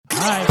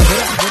right,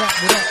 what up?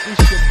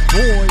 It's your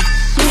boy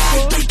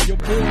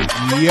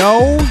Supa, your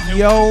boy.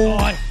 Yo.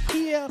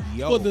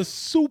 Here for the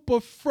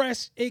Supa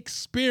Fresh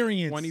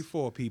Experience.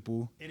 24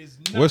 people. It is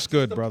not What's just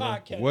good, a brother?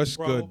 podcast, What's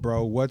bro. good,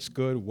 bro? What's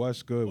good?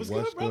 What's good,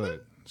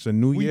 brother? It's a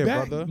new We year,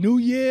 back. brother. New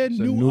year, It's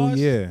a new new us.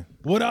 year.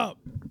 What up?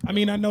 I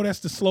mean, I know that's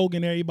the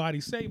slogan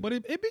everybody say, but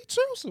it be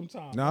true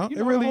sometimes. No, Like, it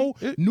the really- whole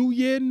it- new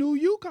year, new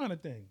you kind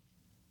of thing.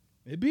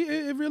 It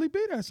really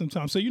be that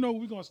sometimes. So you know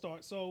we're gonna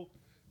start. So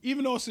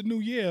even though it's a new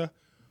year,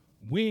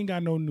 we ain't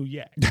got no new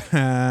yak.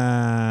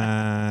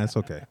 It's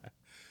okay.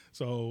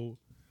 So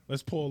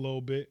let's pour a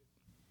little bit.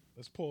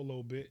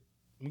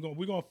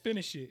 We're gonna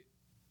finish it.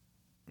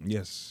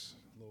 Yes.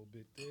 A little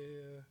bit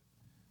there.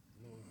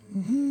 A little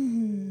bit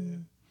there.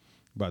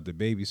 About to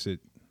babysit.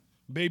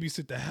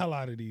 Babysit the hell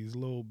out of these. A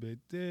little bit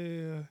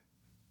there.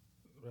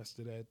 The rest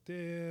of that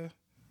there.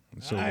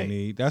 That's all Aight. we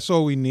need. That's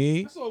all we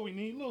need. That's all we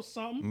need. A little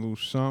something. A little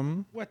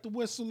something. Wet the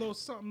whistle, a little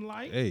something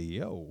light. Hey,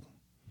 yo.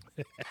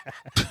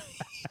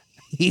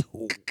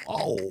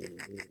 Oh.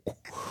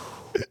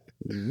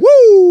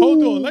 Woo.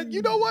 Hold on.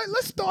 You know what?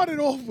 Let's start it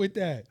off with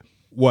that.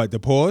 What, the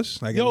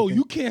pause? Like Yo, everything?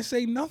 you can't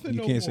say nothing. You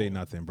no can't more. say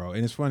nothing, bro.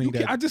 And it's funny You that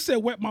can't- I just said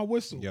wet my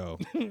whistle. yo,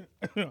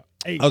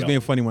 Hey, I was yo. being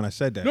funny when I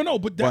said that. No,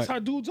 but that's how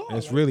dudes are.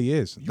 It Like, really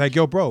is. Like,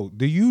 yo, bro,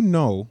 do you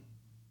know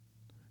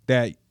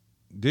that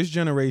this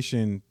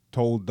generation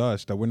told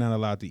us that we're not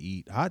allowed to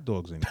eat hot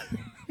dogs anymore?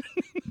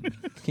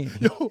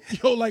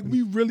 yo, like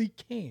we really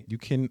can't.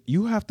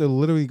 You have to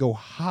literally go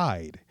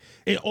hide.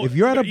 Or If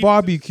you're at a eat it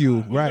barbecue, to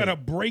the side. right. You gotta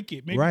break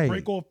it. Maybe Right.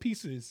 break off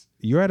pieces.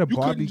 You're at a You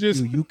couldn't barbecue,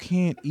 just- you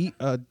can't eat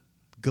a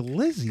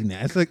glizzy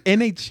now. It's like,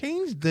 and they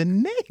changed the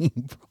name,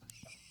 bro.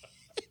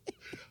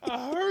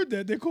 I heard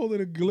that they call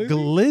it a glizzy.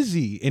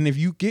 Glizzy. And if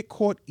you get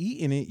caught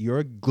eating it, you're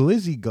a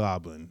glizzy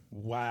goblin.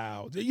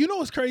 Wow. You know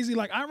what's crazy?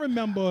 Like I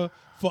remember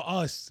for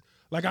us,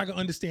 like I can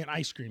understand an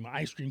ice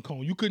cream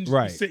cone. You couldn't just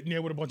Right. be sitting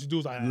there with a bunch of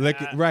dudes like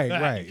Lick it- right, you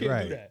right, can't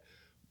right. do that.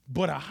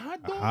 But a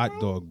hot dog, A hot bro?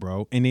 dog,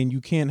 bro. And then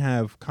you can't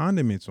have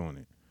condiments on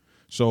it.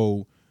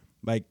 So,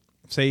 like,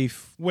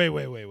 safe. Wait.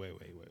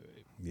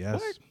 Yes.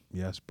 What?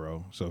 Yes,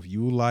 bro. So if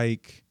you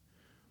like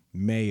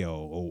mayo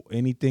or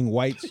anything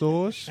white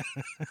sauce,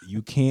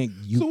 you can't.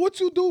 So what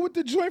you do with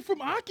the joint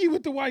from Aki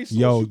with the white sauce?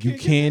 Yo, you can't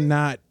get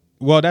cannot.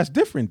 Well, that's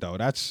different though.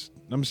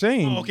 I'm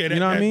saying. that? Oh, okay, you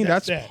know what I mean?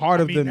 That's that. part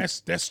I of mean,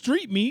 the. That's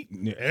street meat.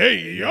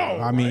 Hey, yo.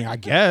 I mean, I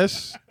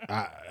guess,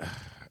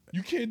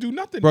 You can't do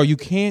nothing, bro. You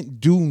can't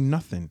do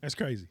nothing. That's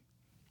crazy.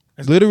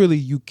 Literally,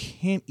 you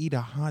can't eat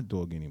a hot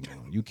dog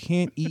anymore. You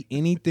can't eat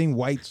anything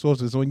white sauce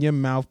that's on your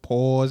mouth.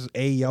 Pause.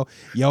 Hey, yo.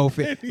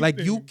 Like,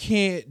 you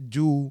can't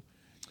do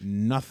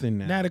nothing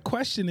now. Now the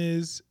question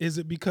is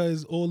it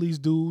because all these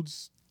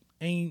dudes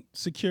ain't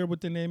secure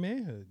within their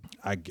manhood?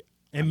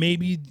 And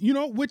maybe,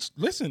 which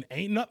listen, I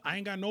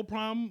ain't got no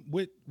problem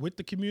with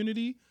the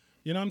community.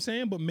 You know what I'm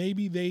saying? But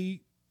maybe they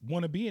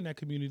want to be in that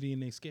community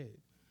and they scared.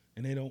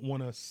 And they don't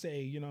want to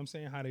say, you know what I'm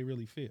saying, how they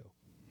really feel.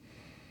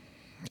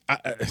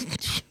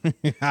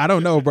 I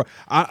don't know, bro.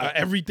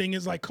 Everything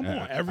is like, come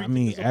on, everything I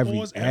mean, is a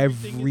pause,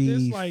 everything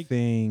is this, like,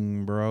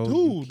 everything, bro.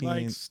 dude,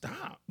 like,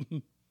 stop.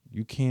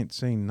 You can't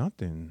say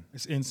nothing.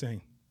 It's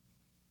insane.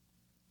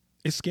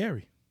 It's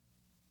scary.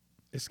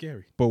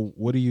 But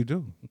what do?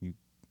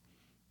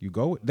 You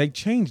go. They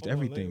changed Hold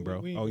on, everything, bro.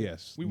 we- Oh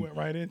yes. We went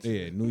right into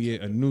Yeah, it. New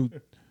Year, a new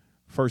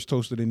first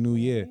toast of the new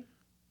year.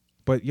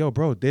 But yo,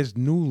 bro, there's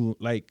new,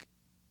 like,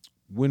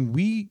 when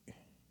we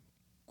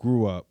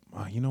grew up.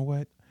 You know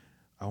what?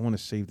 I want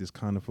to save this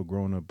kind of for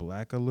growing up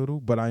black a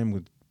little, but I am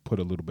going to put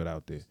a little bit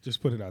out there.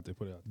 Just put it out there.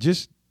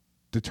 Just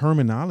the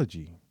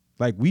terminology.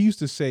 Like, we used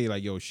to say,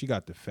 like, yo, she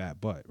got the fat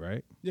butt,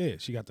 right? Yeah,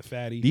 she got the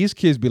fatty. These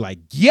kids be like,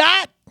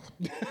 yacht.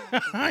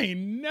 I ain't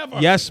never.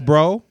 Yes,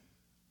 bro.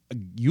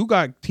 You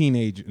got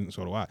teenage, and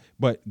so do I.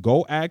 But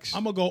go ask.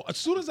 I'm gonna go as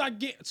soon as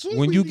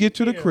When we you leave get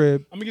to the here,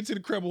 crib. I'm gonna get to the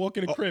crib, walk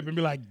in the crib, and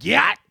be like,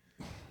 "Yeah."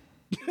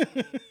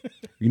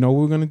 You know what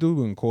we're gonna do?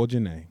 We're gonna call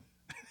Janae.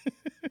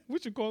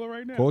 What you call her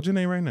right now? Call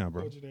Janae right now,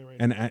 bro. Call Janae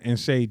right and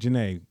say,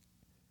 Janae.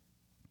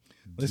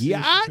 Let's see if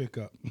Yeah. she pick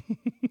up.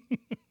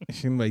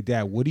 She's like,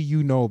 Dad, what do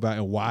you know about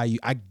and why you?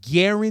 I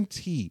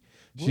guarantee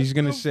she's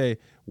gonna say,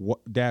 "What,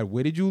 Dad?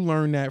 Where did you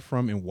learn that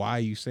from, and why are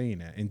you saying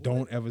that? And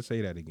don't ever say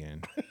that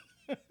again."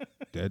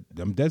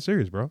 I'm dead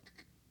serious, bro.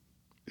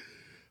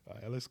 All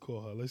right, let's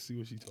call her. Let's see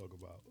what she talk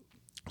about.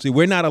 See,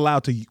 we're not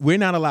allowed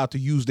to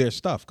use their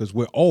stuff because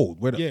we're old.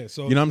 So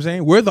you know what I'm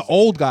saying? We're the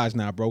old guys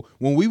now, bro.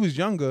 When we was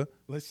younger,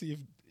 let's see if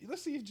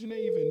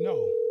Janae even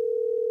know.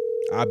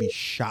 I'd be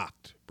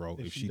shocked, bro,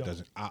 if she don't.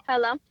 doesn't.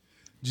 Hello.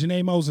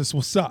 Janae Moses,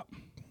 what's up?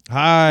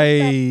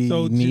 Hi,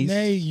 So niece.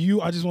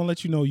 Janae, I just want to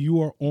let you know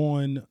you are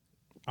on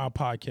our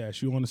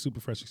podcast. You're on the Supa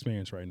Fresh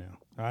Experience right now.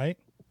 All right.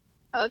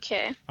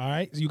 Okay. All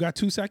right. So you got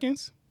 2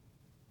 seconds.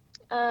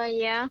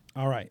 Yeah.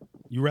 All right.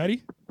 You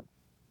ready?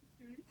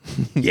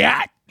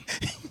 Yeah.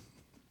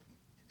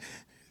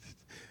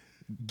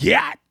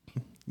 Yacht.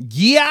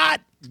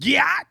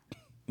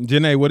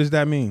 Janae, what does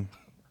that mean?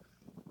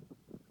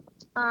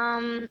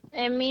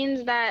 It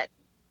means that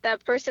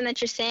that person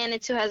that you're saying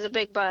it to has a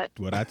big butt.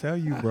 What I tell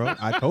you, bro.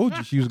 I told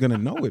you she was gonna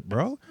know it,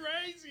 bro.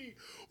 Crazy.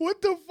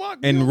 What the fuck?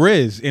 And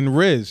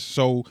Riz.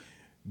 So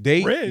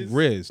they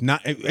Riz?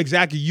 Not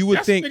exactly. You would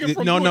That's think nigga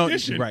from no, New no,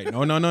 Edition. right?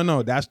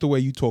 No. That's the way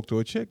you talk to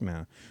a chick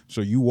now.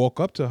 So you walk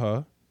up to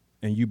her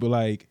and you be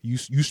like, you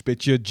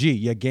spit your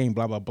your game,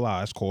 blah blah blah.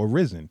 That's called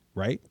risen,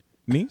 right?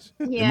 Niece?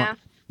 Yeah.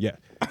 Yeah.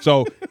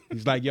 So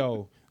he's like,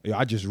 yo,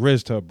 I just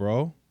rizzed her,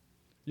 bro.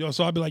 Yo,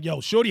 so I'd be like,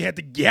 yo, shorty had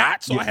the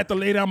yacht, so I had to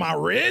lay down my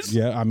wrist.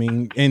 Yeah, I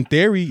mean, in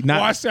theory,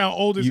 not. Oh, I sound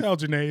old as hell,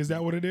 Janae. Is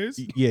that what it is?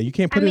 Yeah, you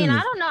can't I put it mean, in.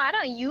 I don't know. I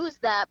don't use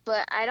that,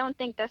 but I don't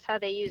think that's how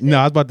they use it. No,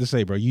 I was about to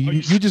say, bro.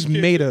 You just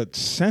made a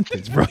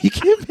sentence, bro. You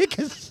can't make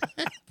a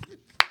sentence.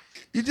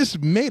 You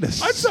just made a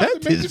sentence, tried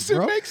to make this shit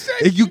bro. make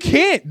sense. You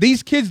can't.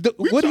 These kids.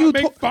 What are you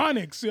make talking?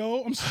 phonics,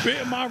 yo? I'm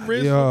spitting my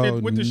wrist Yo,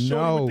 with the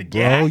shorty with the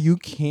bro. gat. You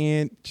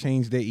can't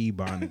change their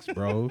ebonics,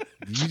 bro.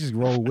 You just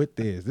roll with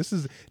theirs. This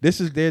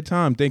is their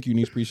time. Thank you,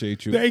 niece.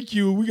 Appreciate you. Thank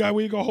you. We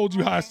ain't gonna hold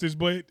you hostage,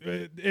 but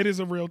it is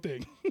a real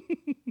thing.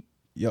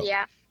 Yo.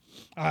 Yeah.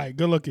 All right,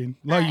 good looking.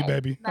 Love you, All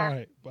right, baby. bye. All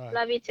right, bye.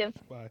 Love you too.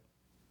 Bye.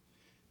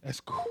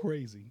 That's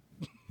crazy.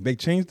 They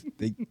changed.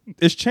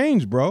 It's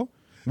changed, bro.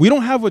 We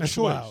don't have a That's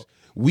choice. wild.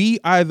 We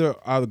either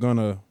are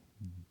gonna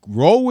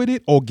roll with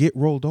it or get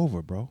rolled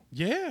over, bro.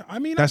 Yeah, I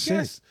mean, That's I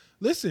guess.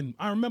 Listen,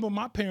 I remember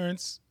my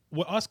parents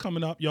with us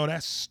coming up. Yo,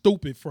 that's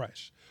stupid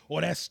fresh,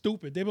 or that's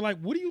stupid. They were like,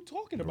 "What are you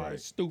talking about? Right.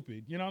 It's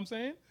stupid." You know what I'm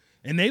saying?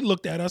 And they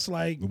looked at us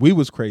like We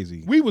was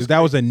crazy. We was 'Cause that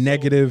was a crazy, so-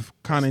 negative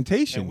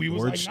connotation. and we The was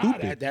word like, "Nah,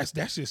 stupid.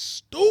 that's just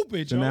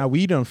stupid." So yo. now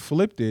we done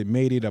flipped it,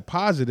 made it a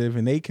positive,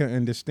 and they can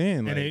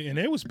understand. and Like,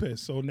 they was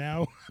pissed. So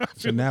now, I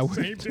so feel now the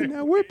same thing.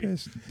 now we're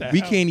pissed. The We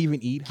hell? can't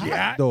even eat hot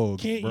Yeah,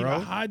 dogs, can't eat bro. a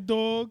hot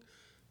dog.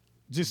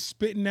 Just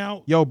spitting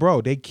out. Yo,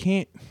 bro, they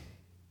can't.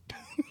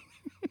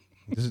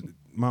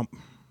 Mom,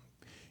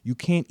 you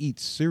can't eat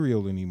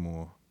cereal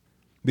anymore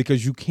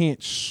because you can't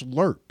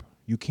slurp.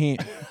 You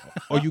can't,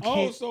 or you Oh,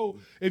 can't. so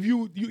if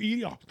you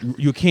eat,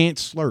 You can't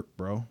slurp,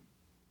 bro,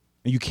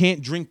 and you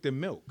can't drink the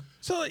milk.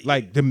 so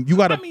Like you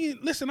gotta. I mean,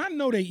 listen, I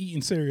know they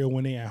eating cereal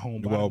when they at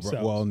home by Well, bro,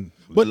 themselves. well,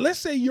 but let's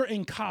say you're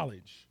in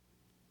college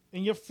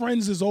and your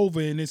friends is over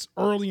and it's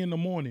early in the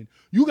morning.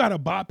 You gotta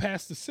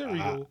bypass the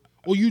cereal,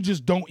 or you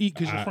just don't eat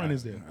because your friend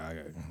is there.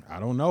 I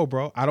don't know,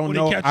 bro. I don't Or they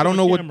know. catch I you don't on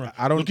know what. camera.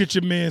 I don't. Look at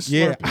your man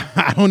Yeah,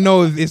 slurping. I don't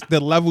know if it's the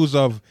levels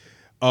of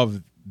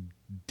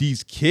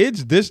these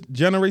kids, this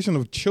generation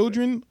of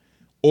children,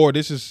 or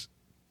this is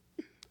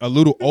a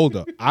little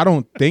older. I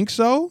don't think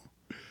so,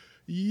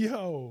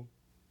 Yo,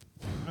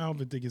 I don't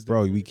even think it's that.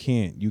 bro. We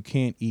can't. You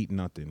can't eat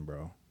nothing,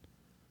 bro.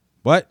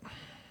 But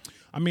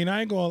I mean,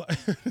 I ain't gonna.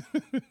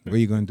 what are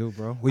you gonna do,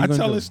 bro? What you I gonna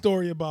tell do? a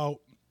story about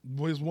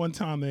was one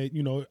time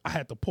that I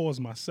had to pause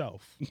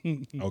myself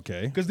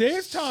Okay. because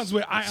there's times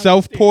where I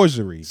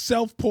Self-pausery.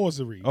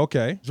 self-pausery.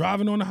 Okay.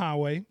 Driving on the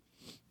highway,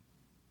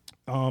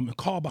 a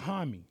car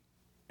behind me,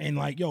 and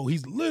like, yo,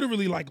 he's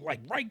literally like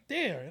right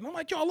there, and I'm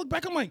like, yo, I look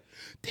back, I'm like,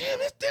 damn,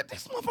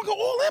 this motherfucker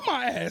all in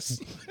my ass.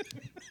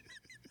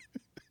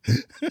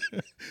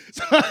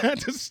 So I had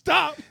to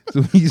stop,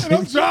 So he's and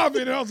I'm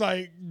driving, and I was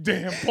like,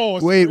 damn,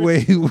 pause. wait.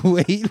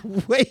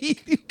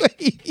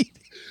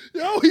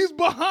 Yo, he's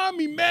behind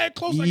me, mad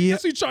close. Like, I Yeah.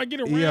 guess he trying to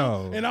get around,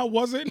 Yo. and I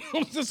wasn't. I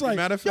was just like,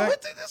 Matter of yo,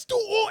 fact- this dude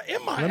all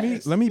in my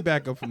ass. Let me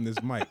back up from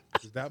this mic,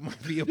 'cause that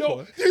might be a Yo,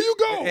 pause. here you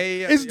go.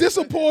 Hey, Is this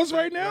a pause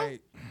right now?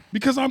 Right.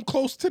 Because I'm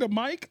close to the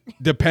mic?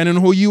 Depending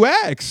on who you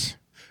ask.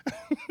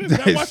 Is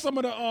that why some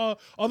of the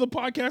other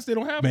podcasts, they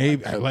don't have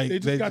Maybe, mics? like, they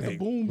just they- got they- the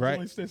boom right.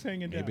 joints that's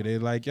hanging down. Maybe they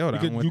like, yo, I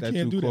Because don't want you that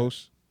can't too do that.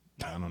 close.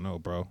 I don't know,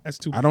 bro. That's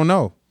too. I don't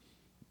know.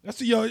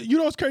 That's yo. You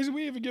know what's crazy?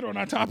 We didn't even get on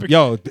our topic.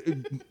 Yo,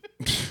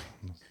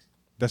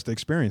 that's the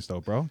experience,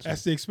 though, bro.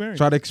 That's the experience.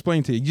 Try to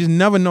explain to you. You just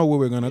never know where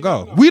we're gonna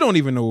go. We don't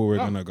even know where we're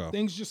gonna go.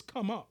 Things just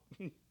come up.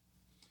 All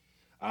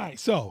right,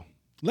 so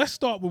let's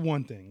start with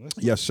one thing.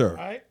 Yes, sir. All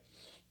right.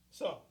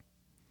 So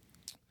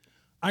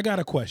I got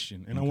a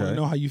question, and I want to Okay.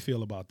 know how you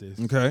feel about this.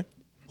 Okay.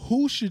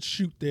 Who should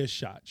shoot their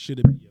shot? Should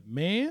it be a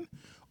man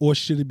or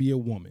should it be a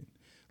woman?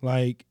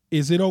 Like,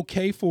 is it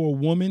okay for a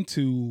woman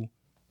to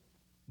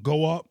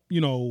go up,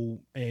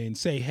 and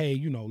say, hey,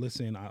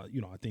 listen, I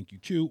think you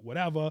cute,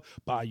 whatever,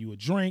 buy you a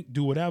drink,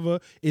 do whatever.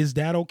 Is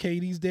that okay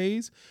these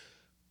days?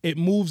 It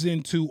moves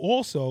into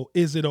also,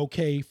 is it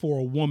okay for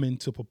a woman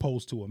to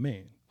propose to a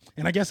man?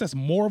 And I guess that's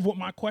more of what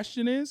my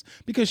question is,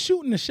 because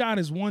shooting a shot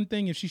is one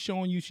thing if she's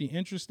showing you she's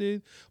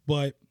interested,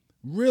 but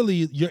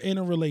really you're in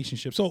a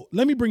relationship. So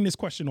let me bring this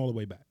question all the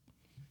way back.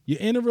 You're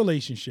in a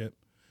relationship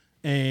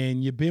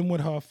and you've been with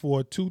her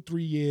for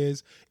 2-3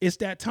 years. It's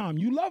that time.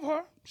 You love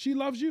her. She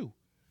loves you.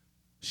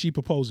 She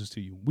proposes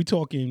to you. We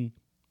talking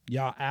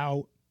y'all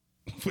out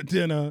for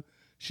dinner.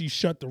 She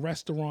shut the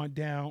restaurant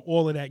down.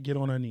 All of that, get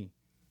on her knee.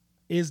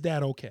 Is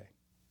that okay?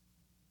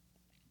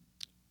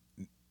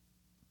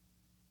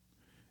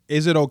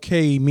 Is it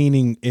okay?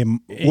 Meaning,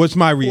 what's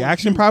my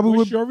reaction? Probably.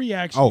 What's your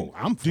reaction? Oh,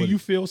 I'm. Do you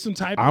feel some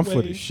type I'm of way?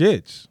 for the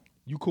shits.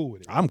 You cool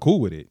with it? I'm cool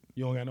with it.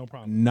 You don't got no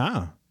problem.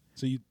 Nah,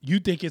 So you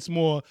think it's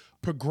more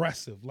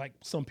progressive, like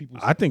some people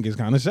say. I think it's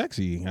kind of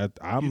sexy.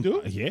 I'm. You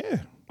do?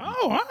 Yeah.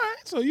 Oh, all right.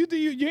 So you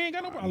ain't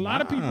got no problem. A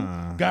lot of people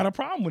got a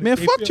problem with it. Man,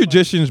 They fuck feel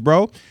traditions,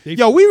 bro. they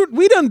Yo,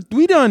 we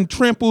done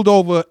trampled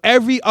over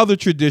every other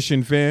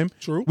tradition, fam.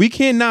 True. We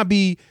cannot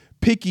be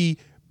picky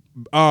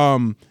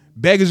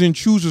beggars and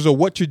choosers of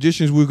what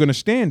traditions we're gonna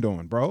stand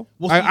on, bro.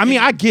 Well, I mean,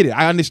 I get it.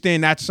 I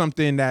understand that's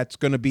something that's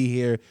gonna be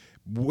here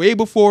way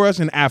before us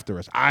and after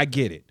us. I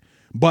get it.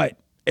 But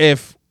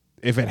if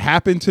it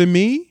happened to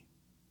me,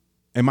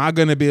 am I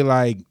gonna be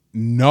like,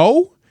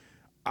 no?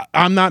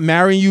 I'm not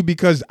marrying you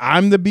because I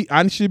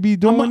should be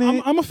doing it. I'm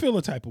gonna feel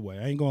a type of way.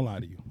 I ain't gonna lie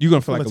to you. You're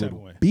gonna feel I'm like a type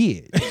little of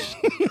way.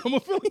 bitch. I'm gonna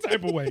feel a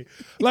type of way.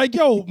 Like,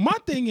 yo, my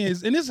thing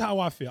is, and this is how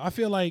I feel. I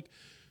feel like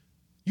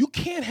you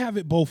can't have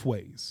it both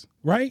ways,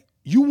 right?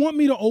 You want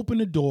me to open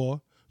the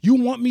door, you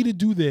want me to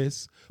do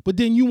this, but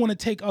then you want to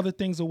take other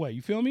things away.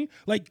 You feel me?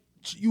 Like,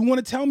 you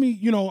want to tell me,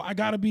 I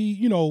gotta be,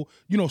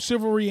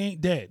 chivalry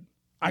ain't dead.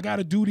 I got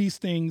to do these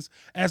things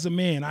as a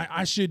man.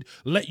 I should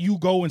let you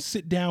go and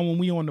sit down when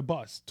we on the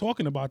bus.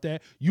 Talking about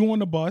that, you on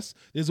the bus,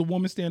 there's a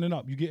woman standing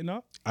up. You getting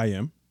up? I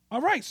am. All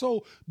right.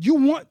 So you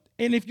want,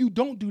 and if you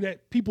don't do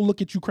that, people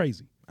look at you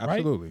crazy. Right?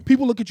 Absolutely.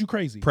 People look at you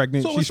crazy.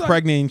 Pregnant. So She's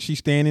pregnant and she's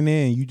standing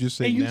there and you just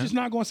say, and you just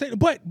not going to say it.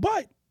 But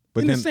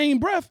in the same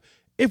breath,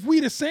 if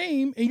we the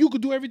same and you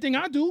could do everything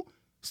I do,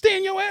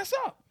 stand your ass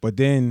up. But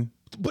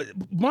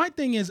my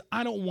thing is,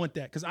 I don't want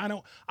that because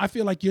I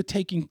feel like you're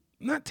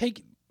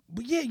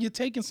but yeah, you're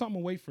taking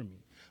something away from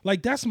me.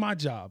 Like, that's my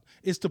job,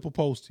 is to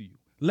propose to you.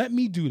 Let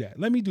me do that.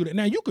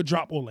 Now, you could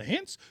drop all the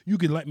hints. You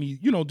could let me,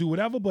 do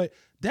whatever, but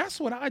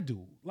that's what I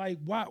do. Like,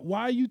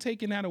 why are you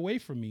taking that away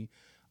from me?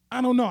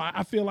 I don't know.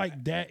 I feel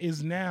like that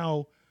is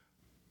now,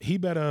 he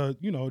better,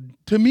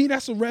 to me,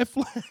 that's a red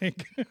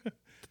flag.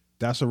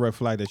 that's a red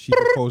flag that she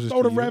proposes to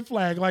you. Throw the red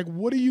flag. Like,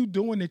 what are you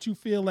doing that you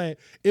feel that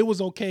it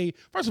was okay?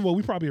 First of all,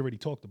 we probably already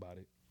talked about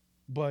it,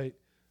 but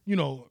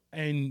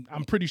and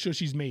I'm pretty sure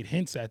she's made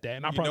hints at that,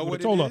 and I probably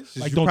would have told her,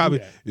 like, don't do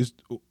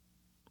that.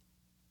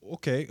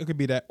 Okay, it could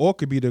be that, or it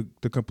could be the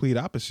complete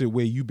opposite,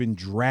 where you've been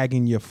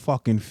dragging your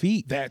fucking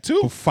feet that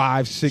too for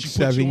 5, 6,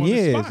 7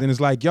 years, and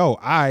it's like, yo,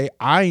 I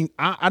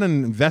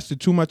done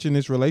invested too much in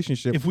this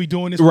relationship. If we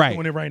doing this, right,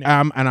 we're doing it right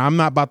now, and I'm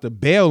not about to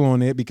bail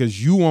on it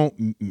because you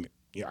won't,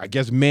 I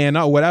guess, man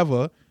up,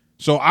 whatever.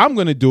 So I'm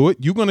gonna do it.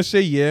 You're gonna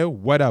say, yeah,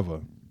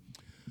 whatever.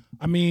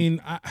 I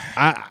mean,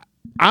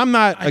 I'm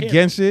not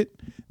against it.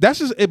 That's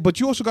just it, but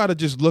you also got to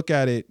just look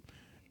at it.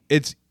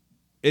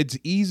 It's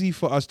easy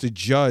for us to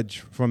judge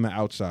from the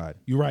outside.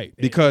 You're right.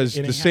 Because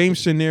the same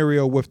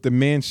scenario with the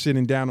man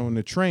sitting down on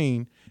the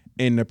train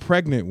and the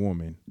pregnant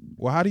woman.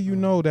 Well, how do you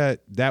know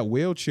that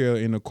wheelchair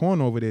in the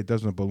corner over there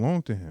doesn't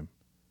belong to him?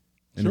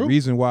 And the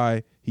reason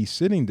why he's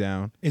sitting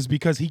down is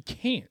because he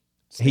can't.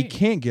 He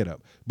can't get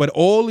up. But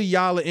all of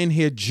y'all are in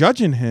here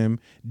judging him,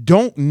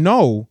 don't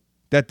know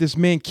that this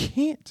man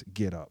can't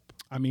get up.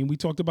 I mean, we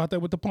talked about that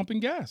with the pumping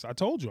gas. I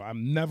told you,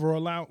 I'm never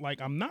allowed, like,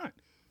 I'm not.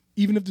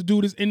 Even if the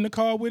dude is in the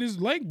car with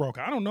his leg broke,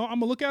 I don't know, I'm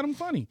gonna look at him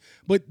funny.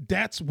 But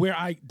that's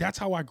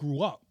how I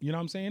grew up. You know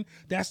what I'm saying?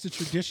 That's the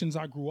traditions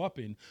I grew up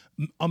in.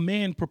 A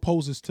man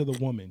proposes to the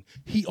woman.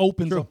 He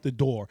opens up the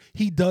door.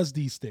 He does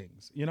these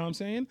things. You know what I'm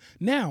saying?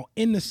 Now,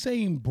 in the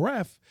same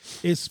breath,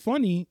 it's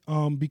funny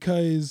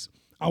because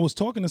I was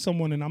talking to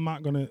someone, and I'm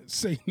not gonna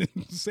say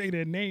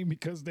their name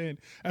because then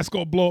that's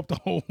gonna blow up the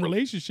whole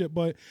relationship.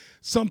 But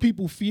some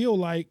people feel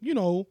like,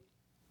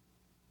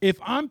 if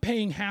I'm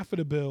paying half of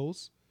the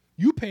bills,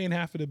 you paying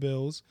half of the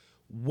bills,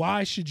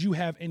 why should you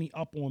have any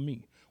up on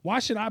me? Why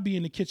should I be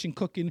in the kitchen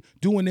cooking,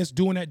 doing this,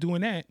 doing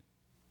that,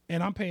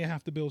 and I'm paying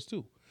half the bills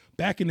too?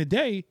 Back in the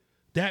day,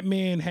 that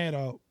man had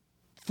a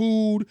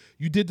food,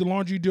 you did the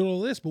laundry, you did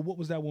all this, but what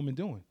was that woman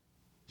doing?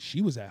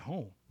 She was at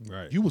home.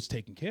 Right. You was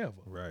taking care of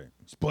her. Right.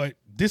 But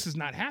this is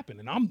not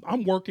happening.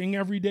 I'm working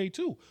every day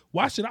too.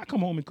 Why should I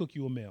come home and cook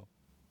you a meal?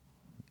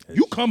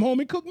 You come home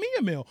and cook me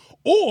a meal.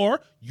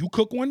 Or you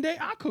cook one day,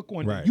 I cook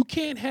one day. You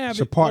can't have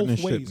it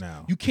both ways.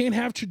 Now. You can't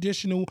have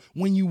traditional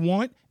when you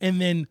want and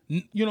then,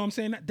 you know what I'm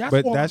saying? That's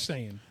what I'm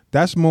saying.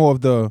 That's more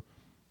of the,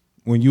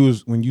 when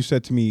you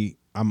said to me,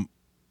 I'm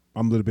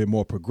a little bit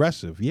more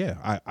progressive.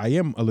 Yeah, I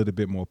am a little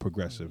bit more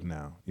progressive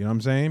now. You know what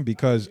I'm saying?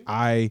 Because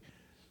I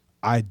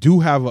do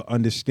have an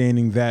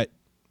understanding that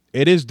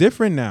it is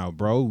different now,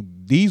 bro.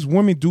 These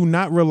women do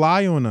not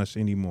rely on us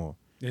anymore.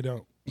 They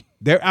don't.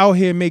 They're out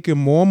here making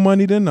more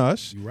money than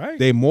us. You're right.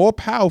 They're more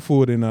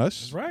powerful than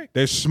us. That's right.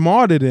 They're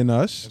smarter than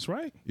us. That's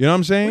right. You know what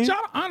I'm saying? Which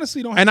I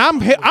honestly don't. And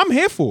I'm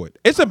here for it.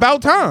 It's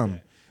about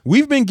time.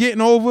 We've been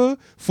getting over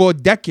for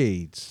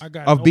decades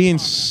of being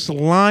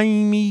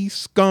slimy,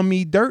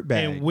 scummy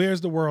dirtbags. And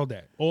where's the world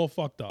at? All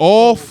fucked up.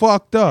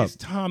 Fucked up. It's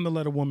time to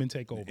let a woman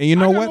take over. And you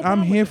know what?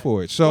 I'm here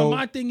for it. So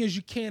my thing is,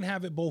 you can't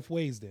have it both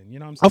ways. Then you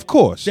know what I'm saying? Of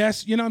course.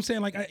 That's you know what I'm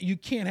saying. Like you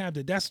can't have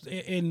that. That's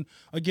and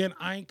again,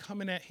 I ain't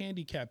coming at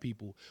handicapped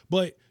people,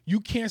 but you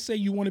can't say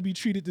you want to be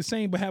treated the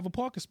same, but have a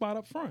parking spot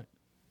up front.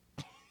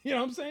 You know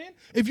what I'm saying?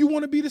 If you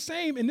want to be the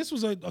same, and this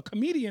was a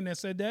comedian that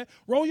said that,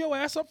 roll your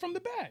ass up from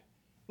the back.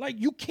 Like,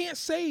 you can't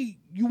say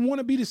you want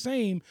to be the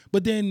same,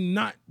 but then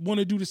not want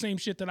to do the same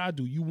shit that I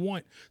do. You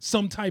want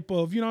some type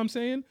of, you know what I'm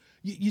saying?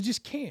 You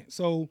just can't.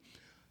 So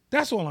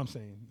that's all I'm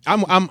saying.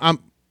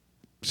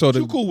 So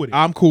You cool with it?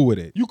 I'm cool with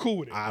it. You cool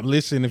with it? I'm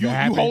listening. If You it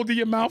happens, holding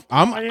your mouth?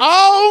 Oh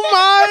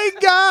my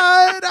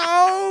God!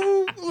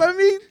 Oh, let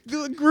me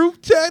do a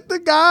group chat the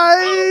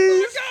guys.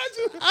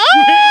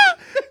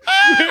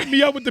 You hit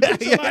me up with the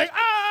picture like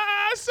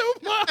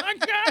Supa, I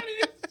got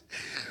it.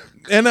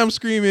 And I'm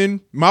screaming,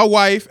 my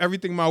wife,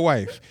 everything my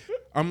wife.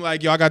 I'm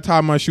like, yo, I got to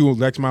tie my shoe.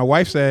 Like my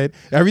wife said,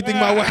 everything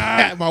my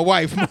wife, my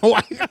wife.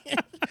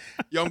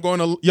 Yo, I'm going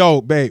to,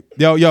 yo, babe,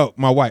 yo,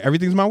 my wife.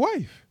 Everything's my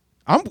wife.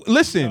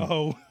 Listen.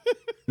 Oh.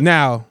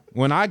 Now,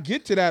 when I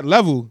get to that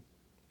level,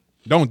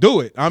 don't do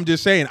it. I'm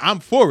just saying I'm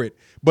for it,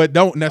 but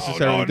don't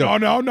necessarily do it.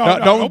 No.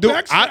 Don't do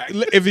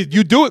it.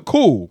 You do it,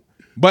 cool.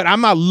 But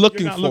I'm not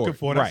looking You're not looking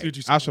for it. That's what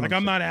you're saying. Like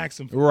I'm not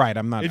asking for it. Right,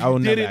 I'm not. If you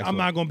did it, I'm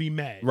not gonna be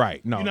mad.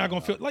 Right, no. You're not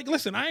gonna feel like.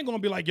 Listen, I ain't gonna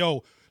be like,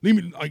 yo, leave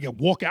me like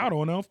walk out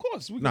on her. Of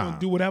course, we're gonna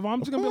do whatever. I'm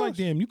just gonna be like,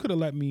 damn, you could have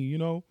let me. You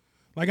know,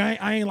 like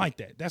I ain't like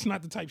that. That's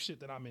not the type of shit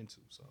that I'm into.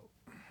 So,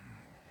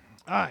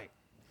 all right,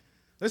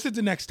 let's hit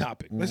the next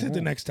topic.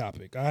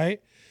 All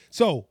right.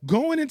 So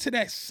going into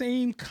that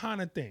same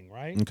kind of thing,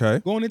 right? Okay.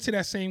 Going into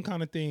that same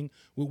kind of thing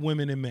with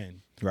women and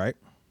men. Right.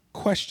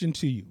 Question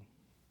to you.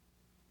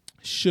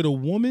 Should a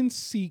woman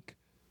seek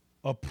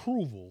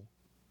approval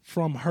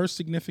from her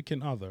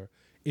significant other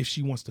if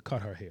she wants to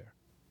cut her hair?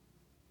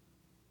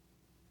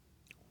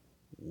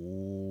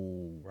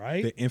 Ooh,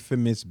 right? The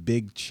infamous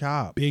big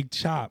chop. Big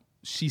chop.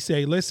 She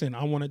say, listen,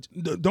 I want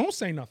to, don't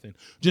say nothing.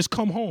 Just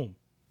come home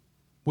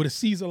with a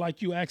Caesar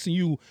like you asking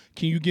you,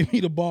 can you give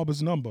me the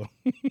barber's number?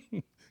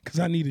 Because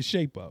I need a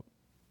shape up.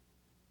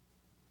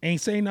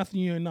 Ain't saying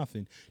nothing, you ain't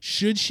nothing.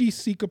 Should she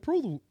seek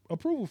approval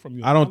from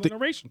you? I don't think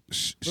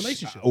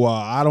relationship. Well,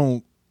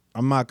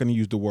 I'm not going to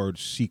use the word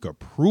seek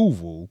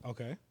approval.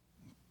 Okay.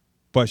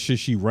 But should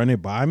she run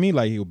it by me?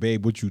 Like, yo,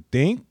 babe, what you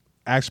think?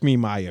 Ask me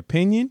my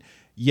opinion.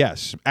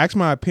 Yes. Ask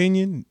my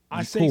opinion.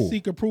 I say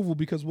seek approval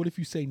because what if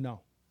you say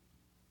no?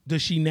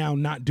 Does she now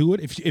not do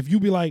it? If you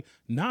be like,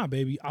 nah,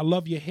 baby, I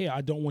love your hair.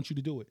 I don't want you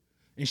to do it.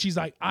 And she's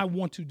like, I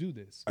want to do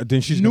this.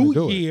 Then she's going to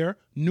do it. New year,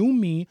 new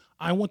me.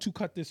 I want to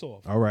cut this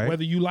off. All right.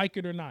 Whether you like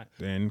it or not.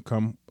 Then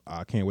come.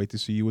 I can't wait to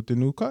see you with the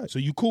new cut. So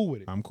you cool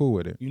with it? I'm cool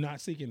with it. You're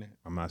not seeking it?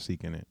 I'm not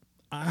seeking it.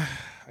 I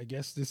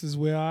guess this is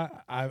where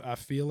I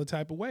feel a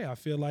type of way. I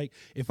feel like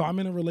if I'm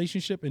in a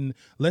relationship and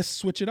let's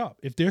switch it up.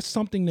 If there's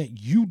something that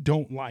you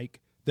don't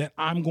like that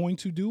I'm going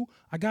to do,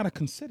 I got to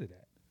consider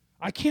that.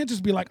 I can't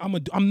just be like,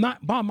 I'm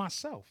not by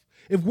myself.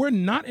 If we're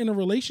not in a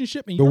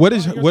relationship and but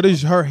what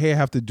does her hair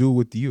have to do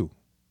with you?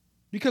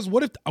 Because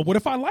what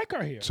if I like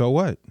her hair? So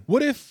what?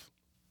 What if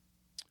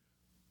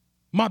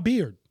my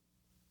beard?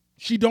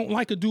 She don't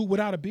like a dude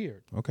without a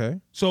beard.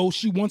 Okay. So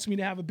she wants me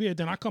to have a beard.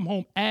 Then I come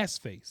home ass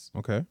face.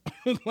 Okay.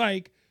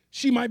 Like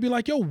she might be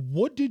like, yo,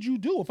 what did you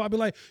do? If I be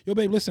like, yo,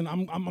 babe, listen,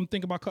 I'm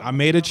thinking about cutting. I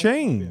made a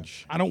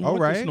change. I don't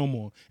want this no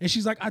more. And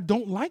she's like, I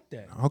don't like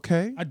that.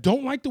 Okay. I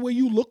don't like the way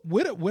you look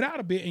without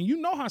a beard. And you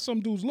know how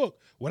some dudes look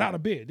without a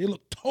beard. They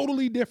look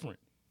totally different.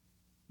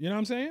 You know what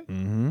I'm saying?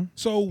 Mm-hmm.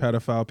 So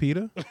pedophile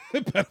Peter.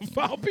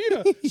 Pedophile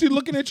Peter. She's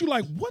looking at you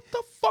like, what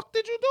the fuck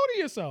did you do to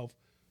yourself?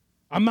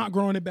 I'm not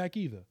growing it back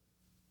either.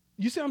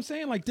 You see what I'm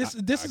saying? Like this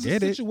is the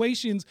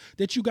situations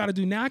that you got to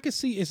do. Now I can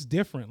see it's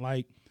different.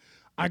 Like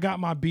I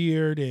got my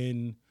beard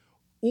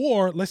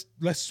or let's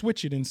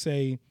switch it and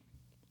say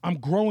I'm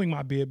growing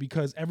my beard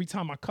because every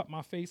time I cut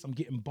my face, I'm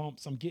getting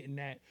bumps. I'm getting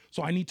that.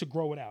 So I need to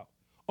grow it out.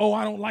 Oh,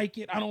 I don't like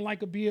it. I don't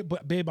like a beard,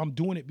 but babe, I'm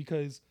doing it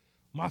because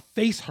my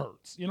face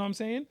hurts. You know what I'm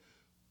saying?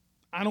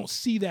 I don't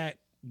see that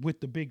with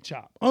the big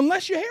chop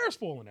unless your hair is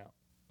falling out.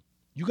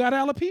 You got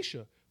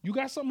alopecia. You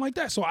got something like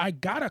that. So I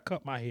gotta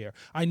cut my hair.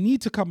 I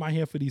need to cut my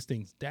hair for these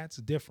things. That's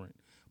different.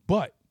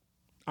 But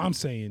I'm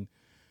saying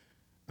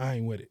I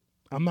ain't with it.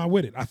 I'm not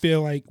with it. I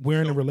feel like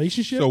we're in a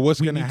relationship. So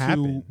what's going to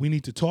happen? We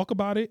need to talk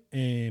about it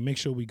and make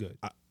sure we good.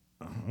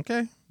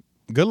 Okay.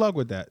 Good luck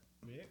with that.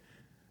 Yeah.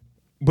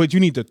 But you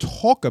need to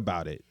talk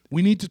about it.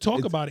 We need to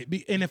talk about it.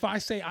 And if I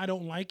say I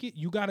don't like it,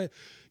 you gotta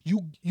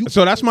you.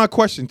 So that's my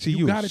question to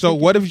you. So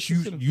what if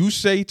you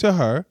say to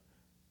her,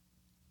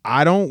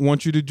 I don't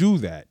want you to do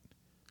that?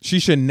 She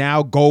should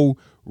now go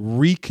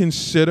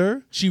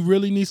reconsider. She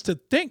really needs to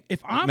think. If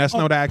I'm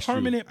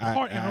permanent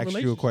part in a relationship. I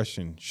asked you a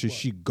question. Should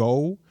she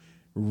go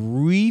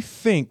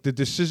rethink the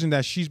decision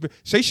that she's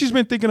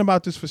been thinking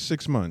about this for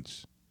 6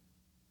 months?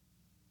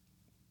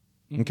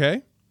 Mm-hmm.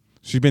 Okay?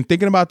 She's been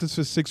thinking about this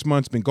for 6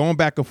 months, been going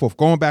back and forth,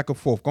 going back and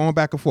forth, going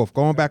back and forth,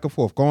 going back and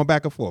forth, going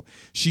back and forth.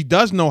 She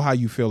does know how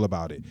you feel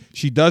about it.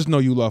 She does know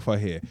you love her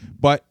hair.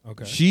 But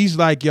she's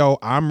like, yo,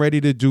 I'm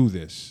ready to do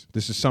this.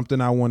 This is something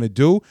I want to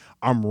do.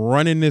 I'm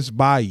running this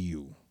by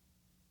you.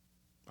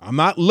 I'm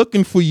not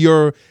looking for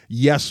your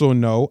yes or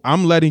no.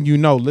 I'm letting you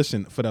know,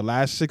 listen, for the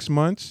last 6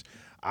 months,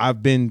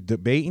 I've been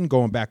debating,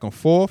 going back and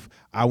forth.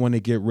 I want to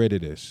get rid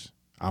of this.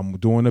 I'm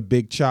doing a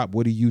big chop.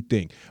 What do you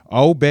think?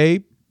 Oh,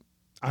 babe.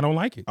 I don't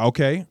like it.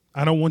 Okay.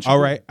 I don't want you. All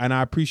right. And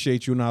I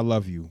appreciate you and I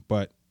love you.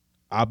 But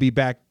I'll be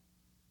back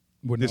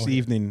this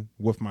evening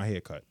with my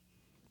haircut.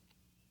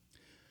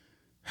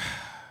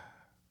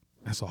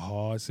 That's a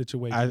hard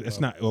situation. It's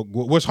not.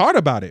 What's hard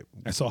about it?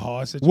 That's a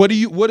hard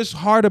situation. What's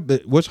hard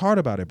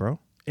about it, bro?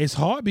 It's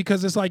hard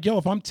because it's like, yo,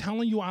 if I'm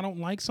telling you I don't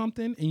like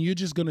something and you're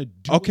just gonna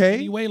do it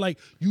anyway, like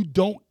you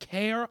don't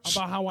care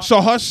about how I.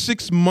 So her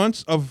 6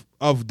 months of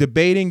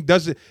debating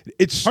doesn't.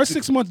 It's her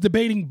 6 months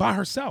debating by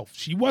herself.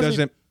 She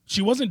wasn't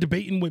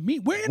debating with me.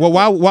 We're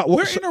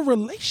in a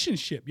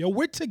relationship, yo.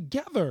 We're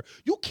together.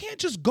 You can't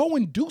just go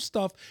and do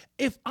stuff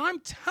if I'm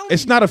telling you.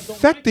 It's not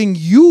affecting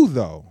you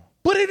though.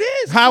 But it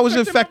is. How is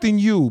it affecting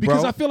you, bro?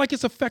 Because I feel like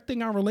it's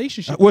affecting our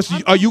relationship.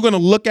 Are you going to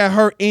look at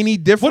her any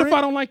different? What if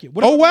I don't like it?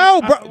 Bro.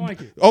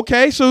 Like it?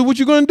 Okay, so what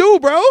you going to do,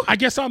 bro? I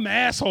guess I'm an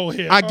asshole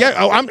here.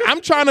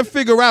 I'm trying to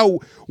figure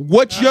out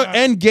what your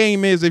end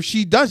game is if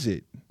she does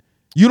it.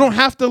 You don't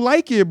have to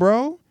like it,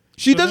 bro.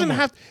 She doesn't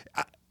have.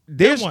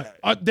 Then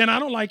what? Then I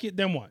don't like it.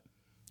 Then what?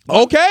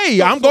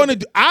 Okay, I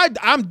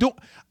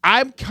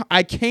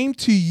came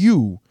to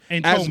you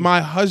as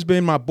my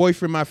husband, my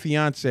boyfriend, my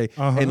fiance,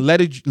 and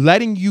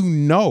letting you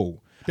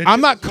know.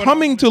 I'm not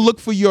coming to look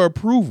for your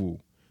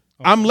approval.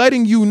 Okay. I'm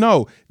letting you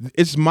know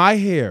it's my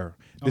hair.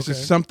 This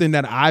is something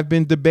that I've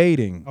been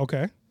debating.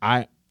 Okay.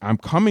 I'm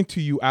coming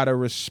to you out of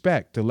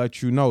respect to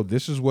let you know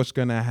this is what's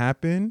going to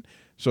happen.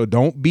 So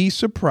don't be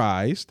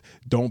surprised.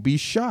 Don't be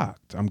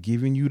shocked. I'm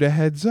giving you the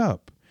heads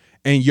up.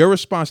 And your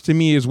response to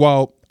me is,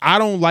 well, I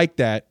don't like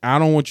that. I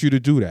don't want you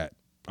to do that.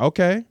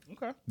 Okay.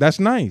 That's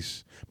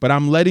nice. But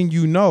I'm letting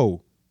you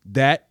know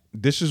that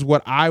this is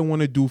what I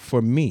want to do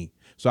for me.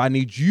 So I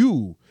need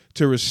you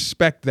to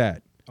respect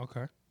that.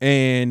 Okay.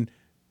 And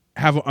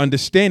have an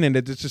understanding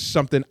that this is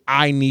something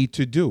I need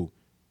to do.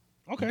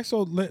 Okay.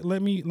 So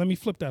let me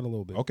flip that a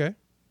little bit. Okay.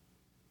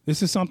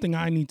 This is something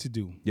I need to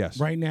do. Yes.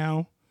 Right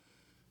now,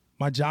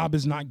 my job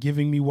is not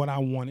giving me what I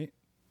wanted.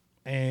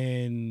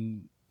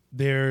 And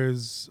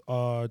there's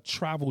a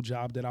travel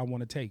job that I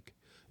want to take.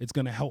 It's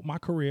going to help my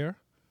career.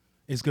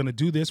 It's going to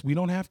do this. We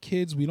don't have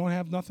kids. We don't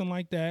have nothing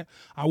like that.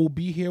 I will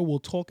be here. We'll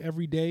talk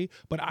every day.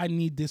 But I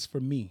need this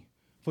for me.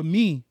 For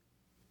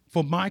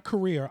my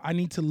career, I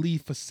need to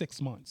leave for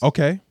 6 months.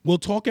 Okay. We'll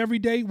talk every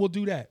day. We'll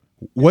do that.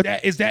 What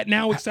is that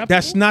now acceptable?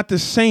 That's not the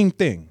same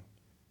thing.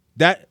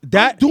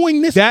 I'm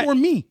doing this for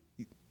me.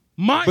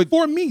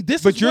 For me.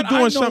 This but is you're what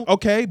doing I know. something.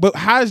 Okay. But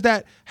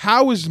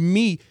how is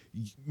me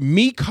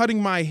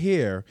cutting my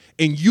hair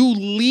and you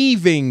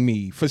leaving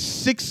me for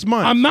 6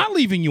 months? I'm not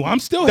leaving you. I'm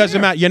still here. Doesn't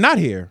matter. You're not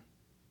here.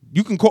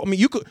 You can call me.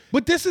 You could.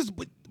 But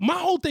my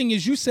whole thing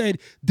is you said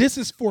this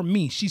is for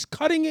me. She's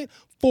cutting it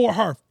for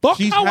her. Fuck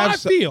how I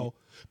feel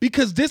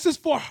because this is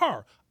for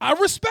her. I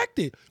respect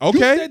it. Okay.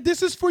 You said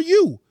this is for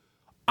you.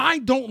 I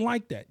don't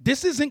like that.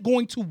 This isn't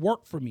going to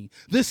work for me.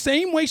 The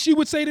same way she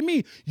would say to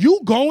me,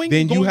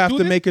 then you have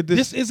to make a decision.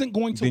 This isn't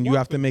going to work. Then you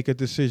have to make a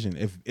decision.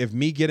 If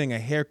me getting a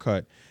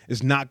haircut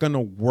is not going to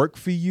work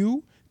for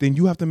you, then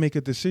you have to make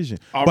a decision.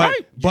 But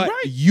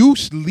you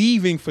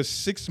leaving for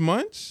 6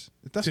 months,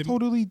 that's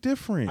totally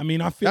different. I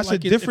mean, I feel that's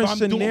like a different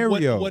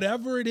scenario.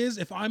 Whatever it is,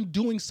 if I'm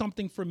doing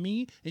something for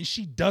me and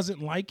she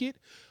doesn't like it,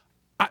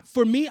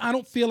 for me, I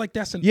don't feel like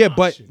that's an option.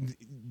 But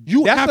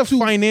that's a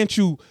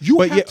financial.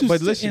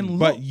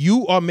 But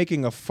you are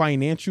making a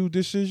financial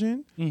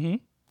decision. Mm-hmm.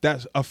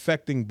 That's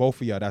affecting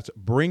both of y'all. That's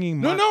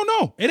bringing.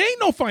 No. It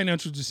ain't no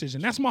financial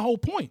decision. That's my whole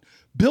point.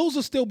 Bills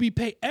will still be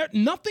paid.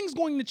 Nothing's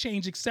going to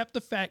change except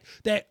the fact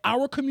that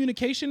our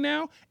communication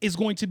now is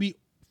going to be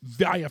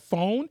via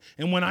phone.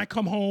 And when I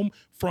come home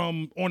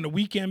from on the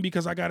weekend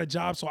because I got a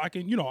job, so I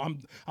can,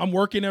 I'm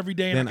working every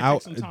day and I can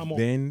take some time off.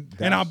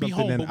 And I'll be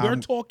home. But we're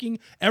talking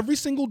every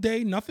single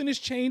day. Nothing has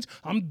changed.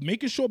 I'm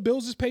making sure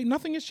bills is paid.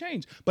 Nothing has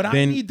changed. But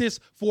I need this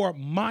for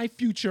my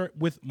future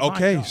with my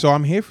job. So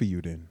I'm here for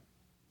you then.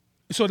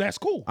 So that's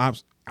cool.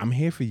 I'm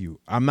here for you.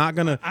 I'm not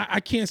gonna. I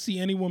can't see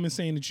any woman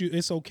saying that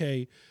it's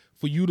okay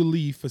for you to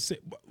leave for.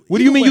 What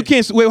do you mean you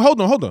can't? Wait, hold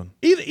on.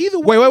 Either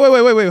way.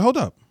 Wait. Hold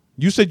up.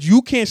 You said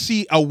you can't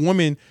see a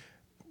woman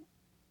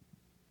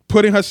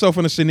putting herself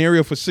in a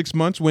scenario for 6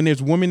 months when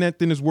there's women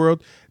in this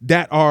world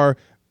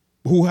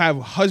who have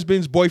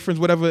husbands, boyfriends,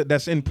 whatever,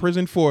 that's in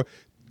prison for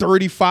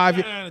 35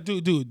 years.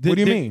 Dude. What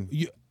do you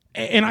mean?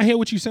 And I hear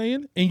what you're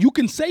saying, and you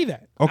can say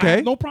that. Okay. I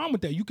have no problem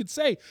with that. You could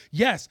say,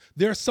 yes,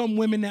 there are some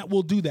women that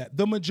will do that.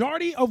 The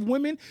majority of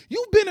women,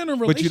 you've been in a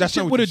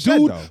relationship with a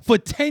dude for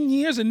 10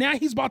 years, and now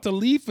he's about to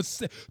leave for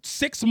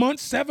 6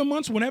 months, 7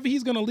 months, whenever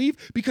he's going to leave,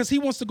 because he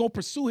wants to go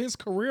pursue his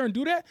career and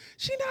do that.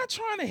 She's not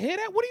trying to hear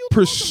that. What are you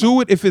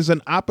pursue it if it's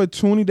an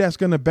opportunity that's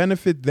going to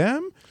benefit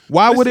them?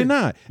 Why would it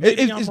not?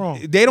 Maybe I'm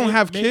wrong. They don't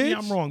have kids? Maybe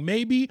I'm wrong.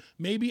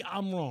 Maybe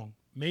I'm wrong.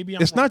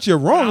 It's not your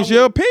wrong. It's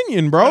your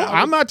opinion, bro.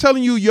 I'm not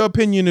telling you your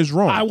opinion is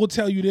wrong. I will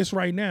tell you this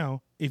right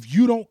now. If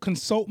you don't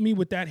consult me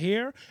with that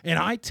hair and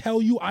I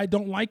tell you I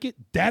don't like it,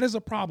 that is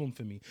a problem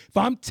for me. If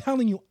I'm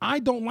telling you I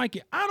don't like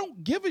it, I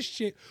don't give a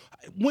shit.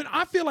 When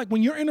I feel like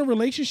when you're in a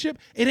relationship,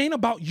 it ain't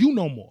about you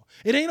no more.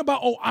 It ain't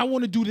about, I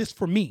want to do this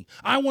for me.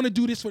 I want to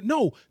do this for,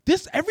 no,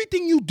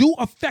 everything you do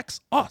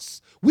affects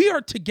us. We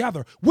are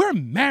together. We're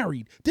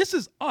married. This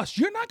is us.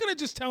 You're not going to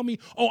just tell me,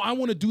 I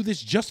want to do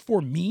this just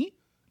for me.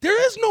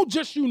 There is no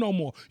just you no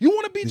more. You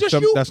want to be just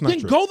Some- you? that's not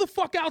Then true. go the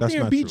fuck out That's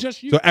there and not be true.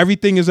 just you. So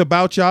everything is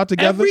about y'all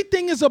together?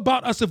 Everything is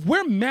about us. If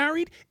we're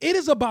married, it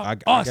is about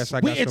I us. guess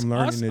I got It's some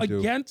learning us to do.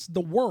 against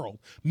the world.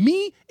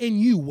 Me and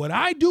you. What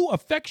I do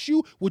affects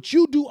you. What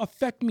you do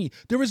affect me.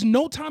 There is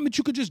no time that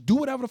you could just do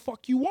whatever the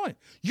fuck you want.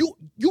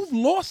 You've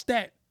lost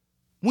that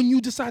when you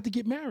decide to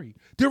get married.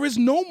 There is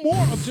no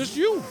more of just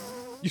you.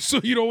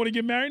 So you don't want to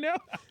get married now?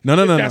 No.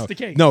 That's the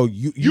case. No,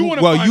 you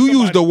wanna well, find you use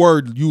somebody- the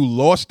word you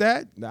lost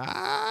that.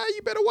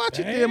 You better watch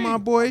it there, my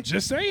boy.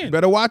 Just saying. You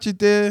better watch it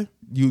there.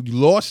 You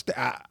lost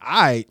that.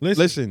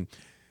 Listen.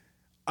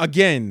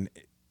 Again,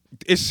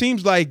 it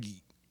seems like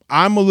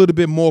I'm a little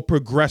bit more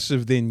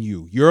progressive than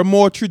you. You're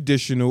more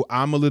traditional.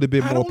 I'm a little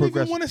bit I more don't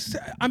progressive. even want to say.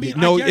 I mean,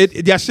 No, I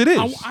guess, yes, it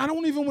is. I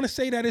don't even want to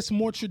say that it's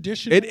more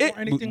traditional or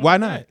anything. Why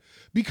like not? that.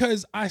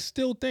 Because I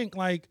still think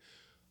like,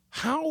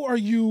 how are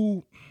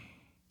you?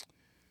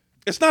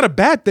 It's not a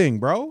bad thing,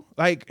 bro.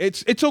 Like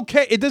it's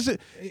okay. It doesn't.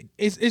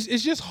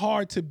 It's just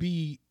hard to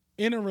be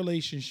in a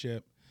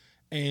relationship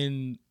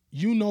and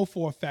you know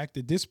for a fact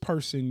that this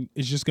person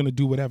is just gonna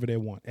do whatever they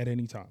want at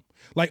any time.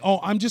 Like, oh,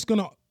 I'm just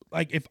gonna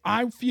like if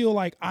I feel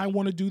like I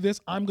want to do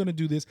this, I'm gonna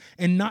do this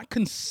and not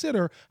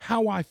consider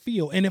how I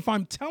feel. And if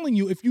I'm telling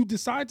you, if you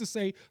decide to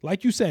say,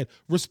 like you said,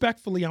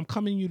 respectfully, I'm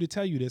coming to you to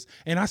tell you this,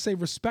 and I say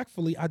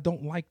respectfully, I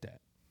don't like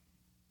that.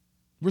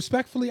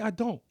 Respectfully, I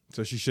don't.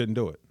 So she shouldn't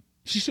do it.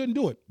 She shouldn't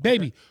do it.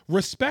 Baby,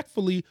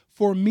 respectfully,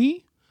 for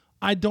me,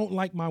 I don't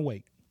like my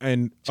weight.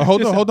 And Check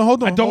hold this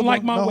on. I don't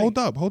like my weight.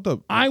 Hold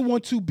up. I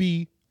want to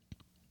be,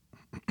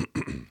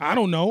 I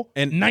don't know,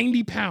 And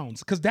 90 pounds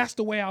because that's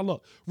the way I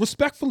look.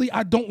 Respectfully,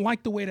 I don't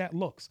like the way that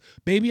looks.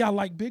 Baby, I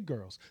like big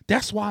girls.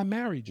 That's why I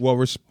married you.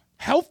 Well,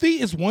 Healthy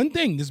is one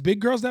thing. There's big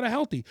girls that are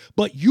healthy.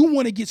 But you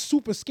want to get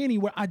super skinny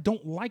where I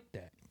don't like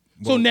that.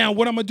 So now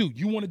what I'm going to do?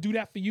 You want to do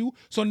that for you?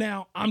 So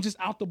now I'm just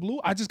out the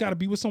blue. I just got to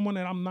be with someone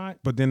that I'm not.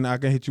 but then I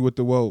can hit you with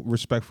the, well,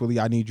 respectfully,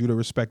 I need you to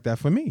respect that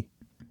for me.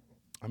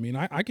 I mean,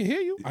 I can hear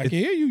you. I can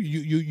hear you.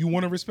 You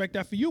want to respect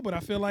that for you, but I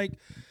feel like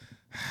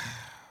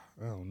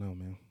I don't know,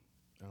 man.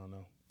 I don't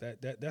know.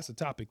 That's a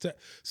topic.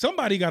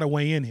 Somebody got to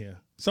weigh in here.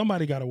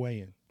 Somebody got to weigh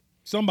in.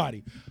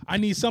 Somebody. I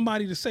need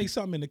somebody to say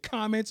something in the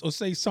comments or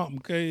say something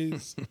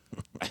because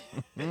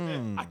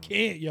I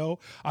can't, yo.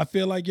 I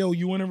feel like, yo,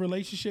 you in a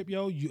relationship,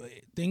 yo,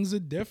 things are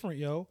different,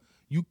 yo.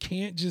 You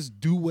can't just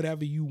do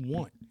whatever you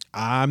want.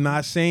 I'm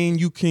not saying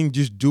you can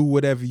just do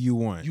whatever you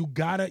want. You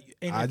gotta.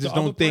 And I if just the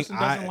don't other think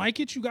person doesn't like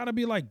it. You gotta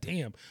be like,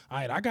 damn. All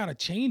right, I gotta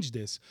change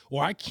this,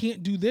 or I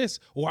can't do this,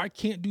 or I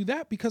can't do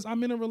that because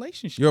I'm in a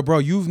relationship. Yo, bro,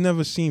 you've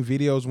never seen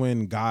videos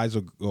when guys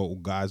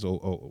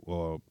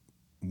or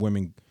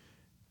women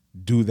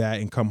do that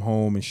and come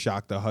home and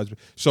shock their husband.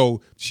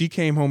 So she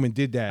came home and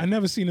did that. I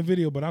never seen a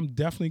video, but I'm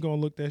definitely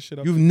gonna look that shit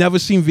up. You've never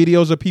seen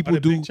videos of people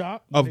Of the do big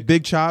chop?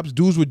 big chops.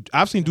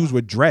 I've seen dudes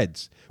with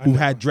dreads who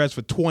had dreads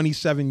for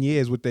 27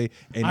 years with they.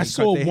 And I they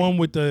saw cut their one hair.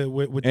 with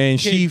the and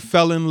kid. she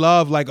fell in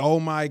love. Like, oh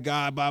my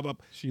god, blah blah.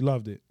 She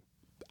loved it.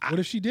 What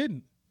if she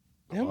didn't?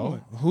 Then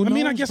what? Who I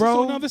mean, I knows, guess bro? it's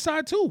on the other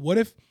side too. What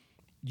if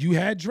you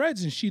had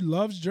dreads and she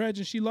loves dreads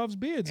and she loves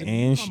beards And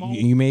you come home-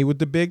 you made with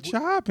the big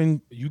chop, and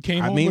you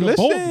came I home mean, with a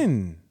baldy.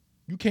 listen.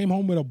 You came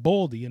home with a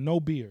baldy and no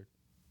beard.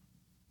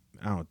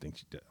 I don't think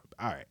she did.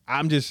 All right,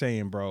 I'm just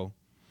saying, bro.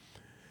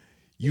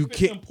 You If it's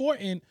can't.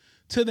 important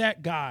to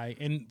that guy,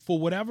 and for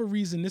whatever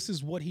reason, this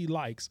is what he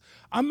likes.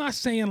 I'm not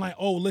saying like,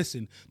 oh,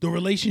 listen, the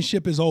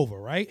relationship is over,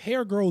 right?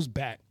 Hair grows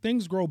back,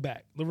 things grow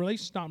back. The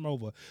relationship's not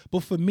over.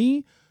 But for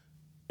me,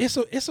 it's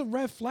a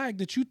red flag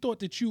that you thought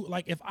that you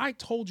like. If I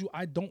told you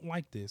I don't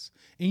like this,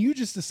 and you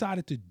just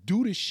decided to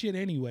do this shit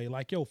anyway,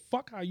 like, yo,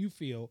 fuck how you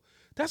feel.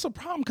 That's a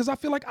problem because I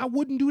feel like I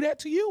wouldn't do that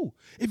to you.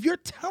 If you're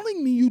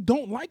telling me you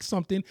don't like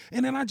something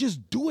and then I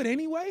just do it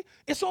anyway,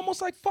 it's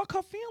almost like fuck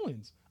her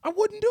feelings. I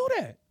wouldn't do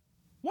that.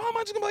 Why am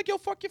I just gonna be like, yo,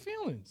 fuck your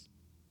feelings?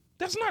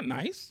 That's not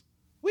nice.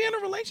 We're in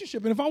a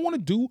relationship. And if I want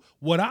to do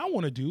what I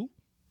want to do,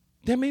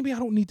 then maybe I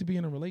don't need to be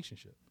in a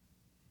relationship.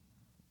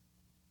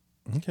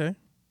 Okay.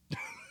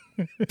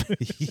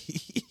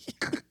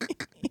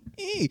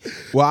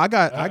 Well, I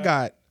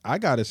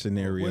got a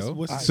scenario.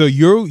 what's- So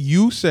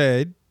you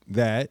said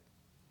that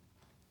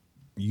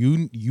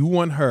you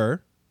want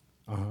her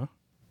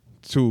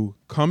to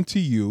come to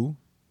you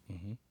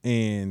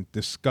and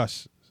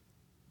discuss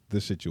the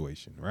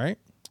situation, right?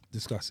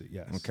 Discuss it,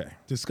 yes. Okay.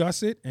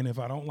 Discuss it. And if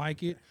I don't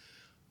like it,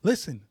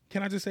 listen,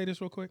 can I just say this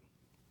real quick?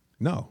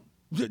 No.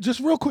 Just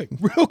real quick.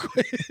 Real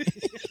quick.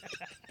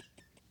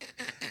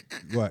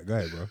 Go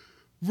ahead, bro.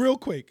 Real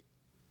quick.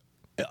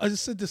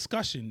 It's a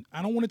discussion.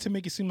 I don't want it to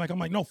make it seem like I'm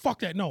like, no, fuck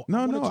that. No.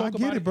 No, I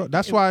get it, bro.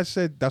 That's why I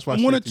said. That's why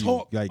I want said to you,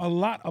 talk like, a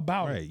lot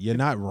about right. it. You're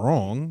not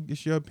wrong.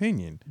 It's your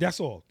opinion. That's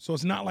all. So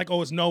it's not like,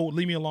 oh, it's no,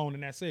 leave me alone,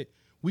 and that's it.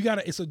 We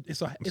gotta. It's a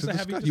heavy.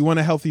 Discussion. You want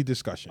a healthy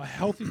discussion. A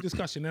healthy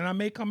discussion, and I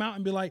may come out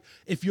and be like,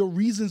 if your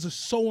reasons are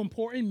so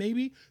important,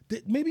 maybe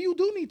you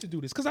do need to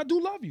do this because I do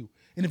love you,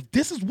 and if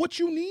this is what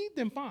you need,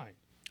 then fine.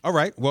 All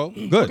right. Well,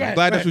 good. Go I'm ahead,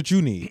 glad go that's ahead. what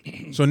you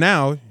need. So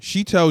now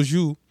she tells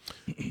you,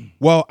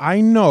 well,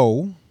 I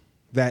know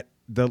that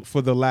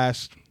for the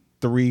last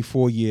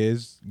 3-4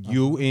 years,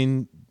 you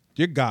and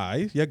your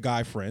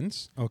guy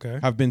friends, Okay.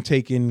 have been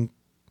taking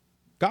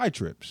guy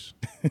trips.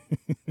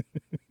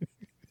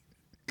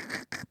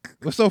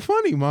 What's so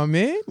funny, my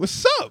man?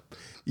 What's up?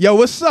 Yo,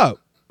 what's up?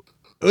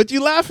 What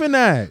you laughing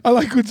at? I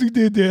like what you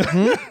did there.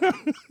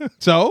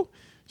 So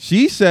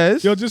she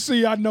says, Yo, just so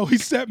y'all know, he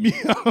set me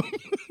up.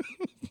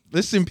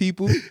 listen,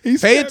 people, He pay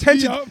set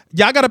attention. me up.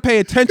 Y'all got to pay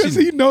attention. Because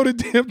he know the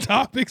damn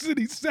topics and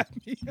he set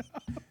me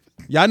up.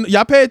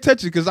 Y'all pay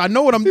attention because I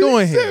know what I'm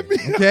doing here. set me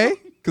Okay?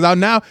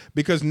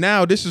 Because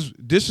now this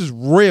is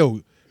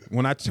real.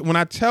 When I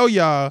tell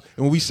y'all,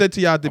 and when we said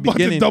to y'all at the About to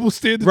beginning, double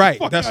standard the right?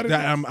 fuck That's out of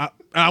that.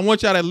 I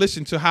want y'all to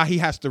listen to how he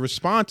has to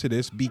respond to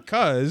this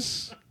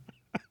because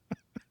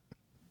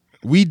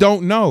we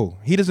don't know.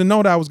 He doesn't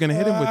know that I was going to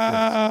hit him with this.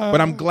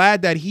 But I'm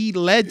glad that he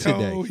led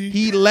today.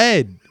 He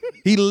led.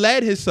 He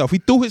led himself. He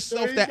threw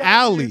himself the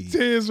alley.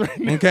 Tears right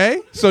now.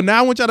 Okay? So now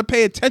I want y'all to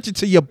pay attention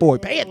to your boy.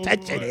 Pay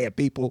attention here,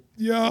 people.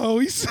 Yo,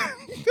 he said,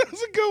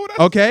 that's a good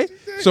one. Okay?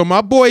 So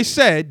my boy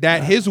said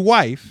that his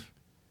wife,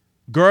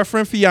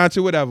 girlfriend, fiance,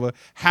 whatever,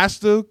 has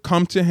to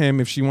come to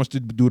him if she wants to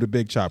do the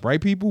big chop, right,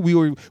 people? We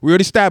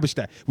already established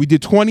that. We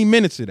did 20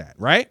 minutes of that,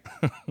 right?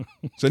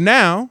 So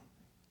now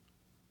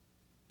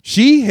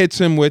she hits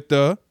him with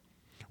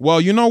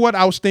well, you know what?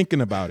 I was thinking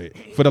about it.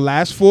 For the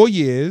last 4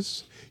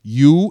 years,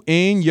 you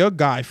and your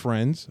guy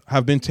friends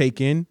have been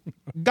taking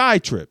guy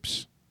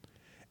trips.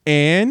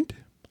 And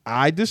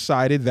I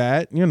decided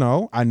that,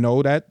 I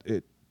know that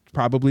it's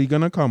probably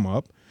going to come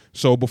up.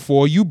 So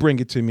before you bring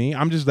it to me,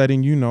 I'm just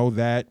letting you know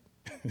that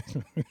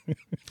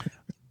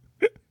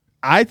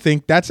I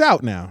think that's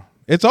out now.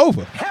 It's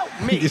over. Help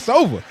me. It's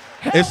over.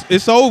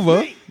 It's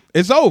over.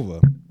 It's over.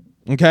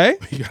 Okay?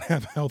 You gotta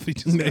have a healthy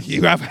discussion.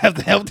 You have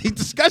the healthy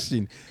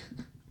discussion.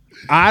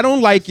 I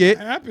don't like it. It's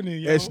not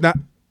happening, yo. It's not.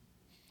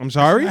 I'm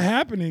sorry? It's not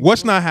happening.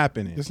 What's not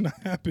happening? It's not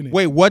happening.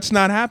 Wait, what's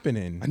not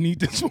happening? I need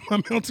this for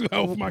my mental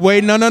health.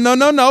 Wait,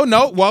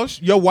 no. Well,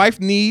 your wife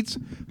needs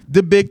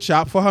the big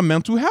chop for her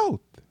mental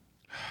health.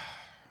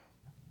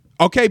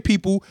 Okay,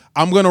 people,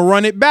 I'm going to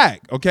run it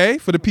back, okay?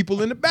 For the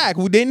people in the back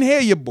who didn't hear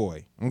your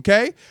boy,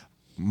 okay?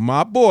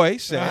 My boy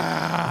said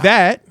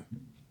that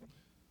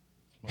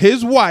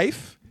his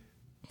wife,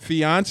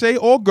 fiance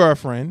or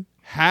girlfriend,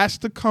 has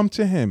to come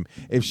to him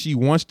if she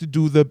wants to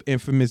do the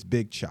infamous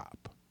big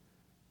chop.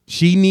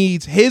 She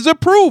needs his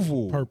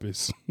approval.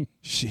 Purpose.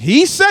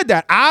 He said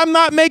that. I'm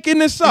not making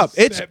this up.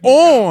 It's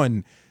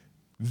on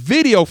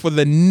video for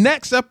the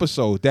next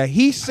episode that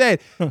he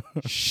said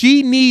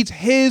she needs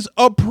his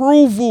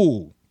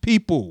approval,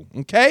 people.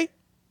 Okay?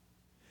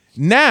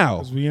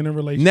 Now We in a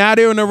relationship. Now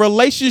they're in a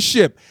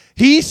relationship.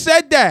 He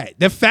said that.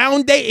 The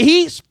foundation,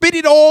 he spit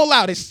it all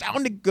out. It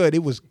sounded good.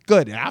 It was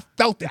good. And I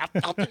felt it.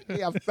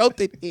 I felt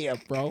it here,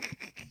 bro.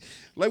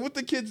 Like what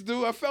the kids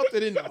do. I felt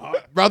it in the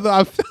heart, brother.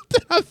 I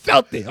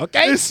felt it.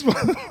 Okay? This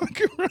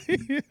motherfucker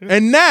right here.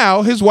 And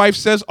now his wife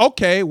says,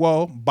 okay,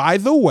 well, by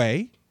the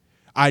way,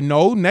 I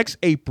know next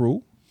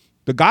April,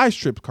 the guys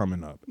trip's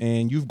coming up.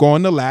 And you've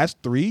gone the last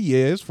 3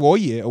 years, 4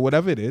 years, or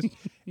whatever it is.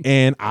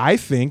 And I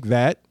think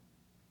that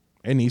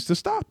it needs to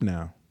stop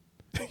now.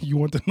 You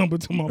want the number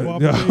to my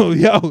barber?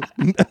 Yo.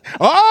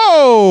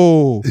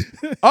 Oh,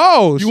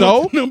 You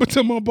want the number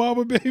to my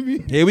barber,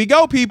 baby? Here we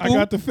go, people. I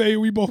got the fade.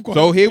 We both got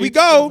So the here we fade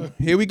go. together.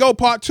 Here we go,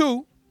 part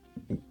 2.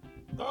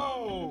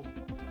 Oh.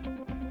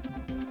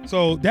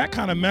 So that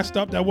kind of messed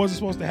up. That wasn't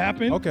supposed to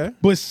happen. Okay.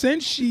 But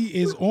since she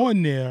is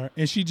on there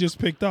and she just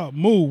picked up,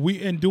 Moo,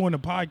 we in doing the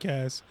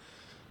podcast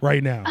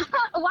right now.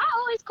 Why I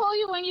always call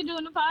you when you're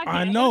doing the podcast?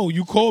 I know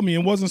you called me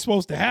and wasn't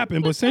supposed to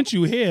happen, but since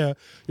you here,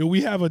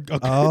 we have a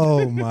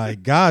Oh, my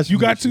gosh. You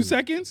got 2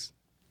 seconds?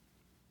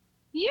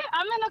 Yeah,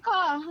 I'm in a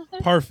car.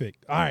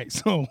 Perfect. All right.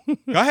 So Go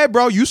ahead,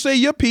 bro. You say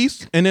your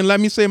piece, and then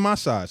let me say my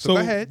side. So go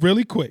ahead.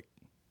 really quick.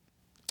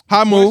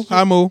 Hi, Moo.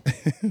 Hi, Moo.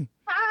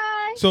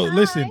 Hi. So Hi.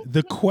 listen,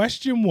 the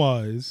question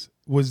was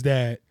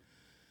that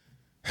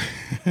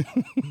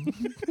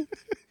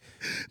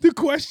the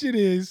question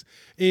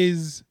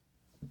is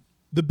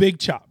the big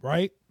chop,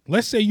 right?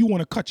 Let's say you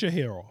want to cut your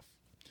hair off.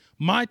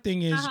 My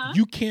thing is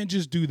you can't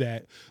just do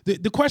that.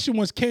 The question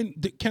was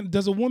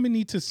does a woman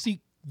need to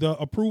seek the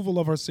approval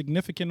of her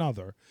significant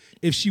other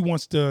if she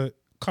wants to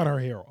cut her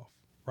hair off,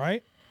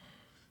 right?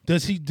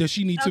 Does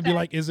she need to be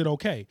like, is it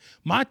okay?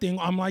 My thing,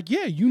 I'm like,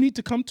 yeah, you need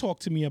to come talk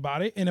to me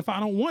about it. And if I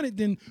don't want it,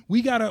 then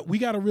we gotta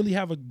really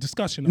have a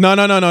discussion. No,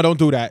 don't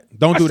do that.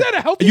 Don't do said that.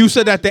 a healthy You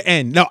said at the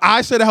end. No,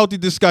 I said a healthy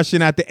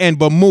discussion at the end,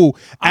 but Moo,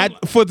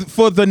 for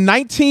the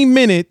 19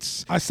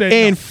 minutes I said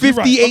and no. You're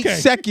right. 58 Okay.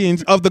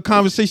 seconds of the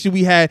conversation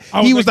we had, I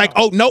was he was like,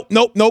 like, oh,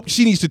 nope.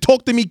 She needs to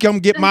talk to me, come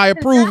get my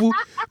approval.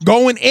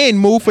 Going in,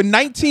 Moo, for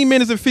 19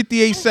 minutes and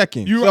 58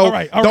 seconons. You're So all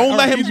right. don't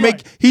let him He's make,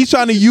 right. he's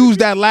trying to use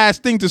that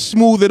last thing to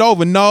smooth it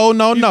over. No.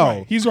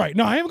 He's right.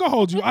 No, I ain't gonna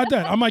hold you.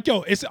 I'm like,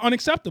 yo, it's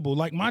unacceptable.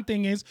 Like, my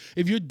thing is,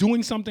 if you're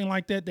doing something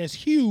like that that's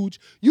huge,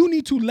 you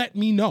need to let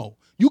me know.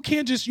 You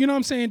can't just, you know what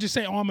I'm saying, just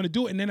say, oh, I'm going to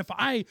do it. And then if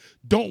I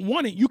don't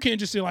want it, you can't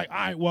just say like, all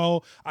right,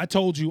 well, I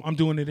told you I'm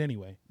doing it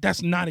anyway.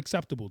 That's not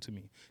acceptable to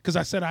me because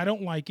I said I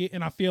don't like it.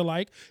 And I feel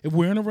like if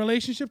we're in a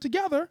relationship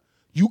together,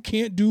 you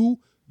can't do,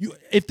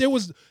 if there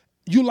was,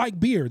 you like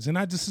beards and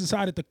I just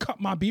decided to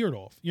cut my beard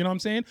off. You know what I'm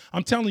saying?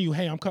 I'm telling you,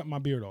 hey, I'm cutting my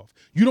beard off.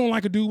 You don't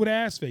like a dude with an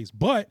ass face,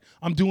 but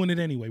I'm doing it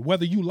anyway,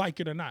 whether you like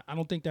it or not. I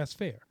don't think that's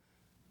fair.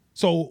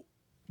 So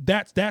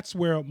that's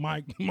where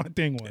my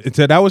thing was.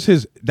 So that was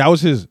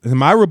his.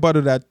 My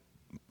rebuttal to that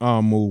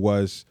move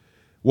was,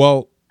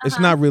 well, it's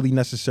not really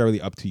necessarily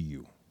up to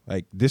you.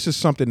 Like, this is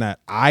something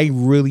that I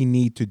really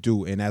need to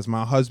do, and as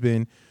my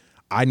husband,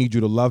 I need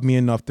you to love me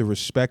enough to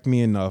respect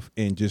me enough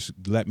and just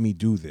let me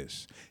do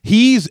this.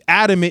 He's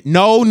adamant.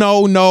 No.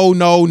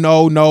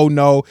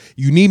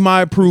 You need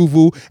my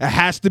approval. It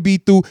has to be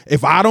through.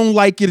 If I don't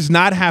like it, it's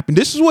not happening.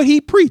 This is what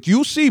he preached.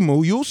 You'll see,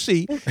 Moo. You'll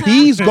see.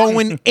 He's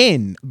going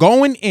in.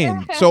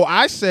 So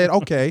I said,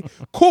 okay,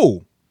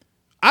 cool.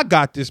 I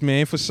got this,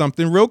 man, for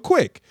something real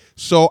quick.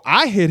 So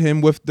I hit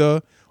him with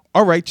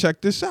all right,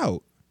 check this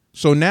out.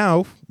 So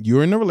now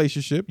you're in a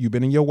relationship. You've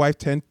been in your wife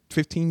 10,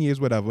 15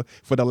 years, whatever.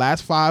 For the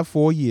last 4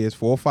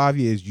 or 5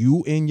 years,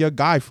 you and your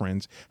guy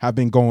friends have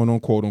been going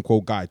on quote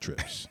unquote guy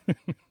trips.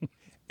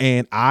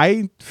 And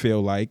I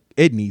feel like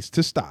it needs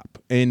to stop.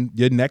 And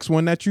your next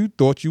one that you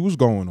thought you was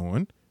going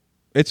on,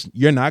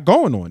 you're not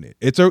going on it.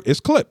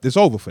 It's clipped. It's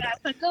over for that.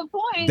 That's a good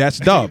point. That's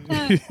dub.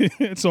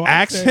 So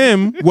ask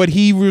him what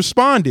he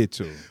responded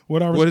to.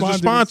 What his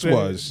response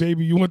was.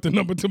 Baby, you want the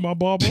number to my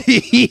barber?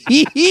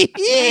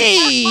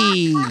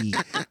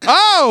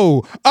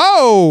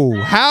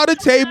 How the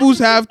tables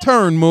have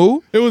turned,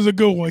 Moo. It was a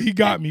good one. He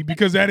got me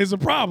because that is a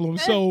problem.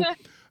 So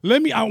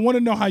I want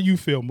to know how you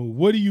feel, Moo.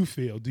 What do you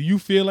feel? Do you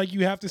feel like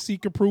you have to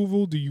seek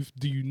approval? Do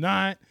you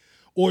not?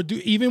 Or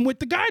even with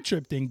the guy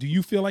trip thing, do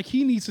you feel like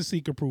he needs to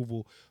seek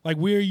approval? Like,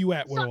 where are you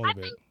at with all of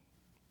it?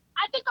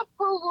 I think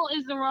approval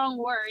is the wrong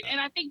word,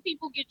 and I think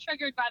people get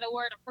triggered by the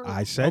word approval.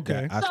 I said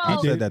that. I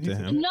said that to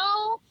him.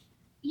 No,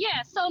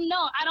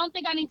 I don't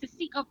think I need to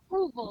seek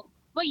approval.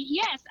 But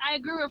yes, I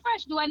agree with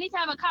Fresh. Do I need to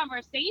have a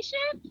conversation?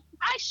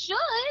 I should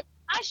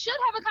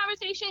have a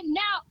conversation.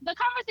 Now, the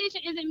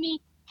conversation isn't me,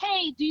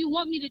 hey, do you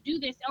want me to do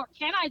this, or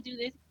can I do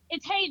this?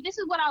 It's, hey, this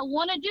is what I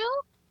want to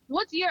do.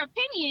 What's your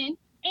opinion?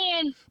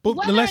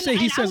 But let's say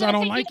he says I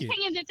don't like it.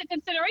 Opinions into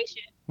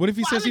consideration. What if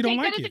he says he don't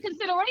like it? Into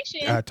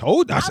consideration. I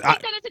told. I'll take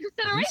that into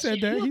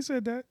consideration. He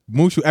said that.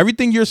 Mushu,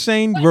 everything you're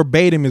saying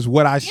verbatim is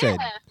what I said.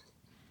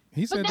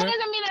 He said that. But that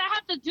doesn't mean that I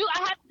have to do.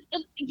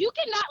 You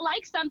cannot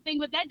like something,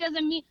 but that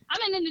doesn't mean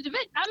I'm an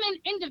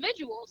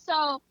individual.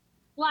 So,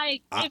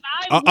 like, if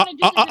I want to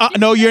do this,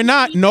 no, you're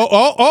not. No,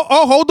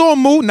 hold on,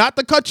 Moo. Not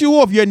to cut you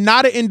off. You're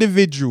not an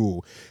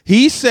individual.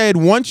 He said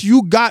once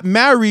you got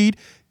married,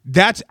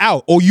 that's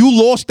out, or you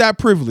lost that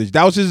privilege.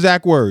 That was his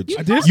exact words. You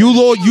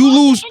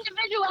lose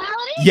individuality.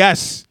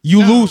 Yes,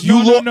 you lose.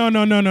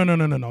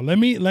 No. Let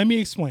me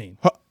explain.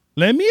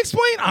 Let me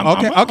explain. I'm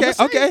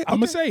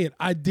gonna say it.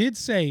 I did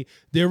say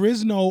there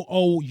is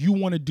no, you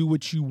want to do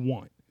what you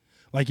want.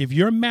 Like, if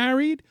you're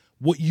married,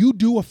 what you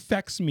do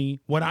affects me.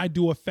 What I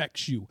do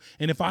affects you.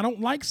 And if I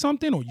don't like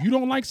something or you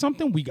don't like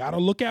something, we got to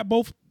look at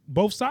both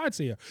sides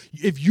here.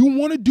 If you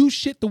want to do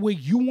shit the way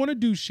you want to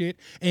do shit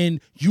and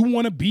you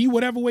want to be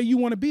whatever way you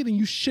want to be, then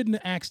you shouldn't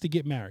have asked to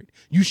get married.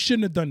 You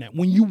shouldn't have done that.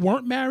 When you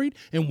weren't married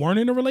and weren't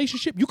in a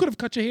relationship, you could have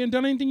cut your hair and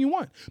done anything you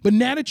want. But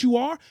now that you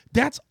are,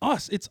 that's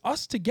us. It's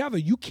us together.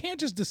 You can't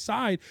just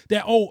decide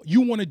that,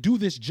 you want to do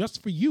this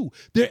just for you.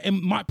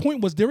 And my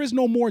point was, there is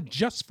no more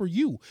just for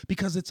you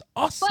because it's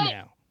us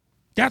now.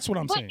 That's what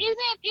I'm saying.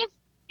 But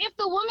if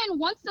the woman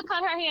wants to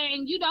cut her hair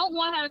and you don't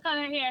want her to cut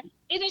her hair,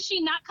 isn't she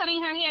not cutting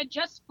her hair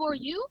just for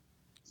you?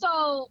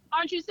 So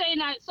aren't you saying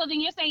that? So then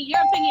you're saying your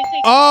opinion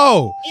takes.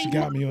 She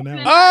got me on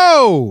that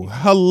one.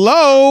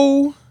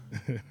 Hello.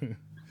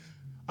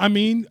 I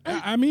mean,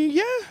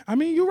 yeah. I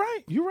mean, you're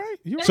right.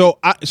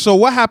 So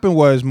what happened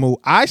was, Moo,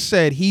 I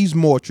said he's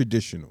more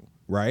traditional,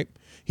 right?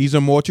 He's a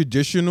more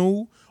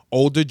traditional,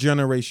 older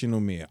generational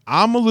man.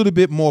 I'm a little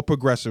bit more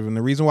progressive, and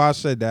the reason why I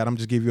said that, I'm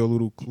just give you a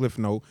little cliff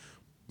note.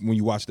 When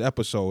you watch the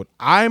episode,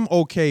 I'm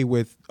okay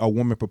with a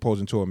woman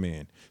proposing to a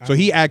man. So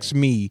he asked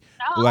me,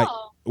 like,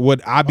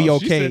 would I be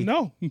okay? She said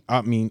no.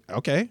 I mean,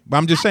 okay, but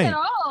I'm just saying.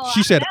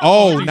 She said,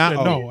 no.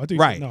 no. I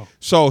think right. no.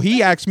 So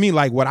he asked me,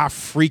 like, would I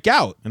freak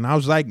out? And I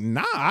was like,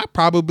 nah, I'd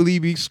probably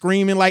be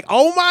screaming like,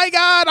 oh my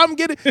God, I'm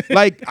getting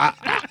like,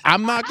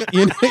 I'm not,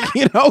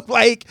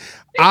 like,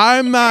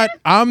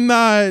 I'm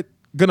not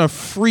gonna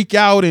freak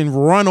out and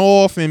run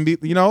off and be,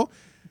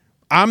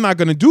 I'm not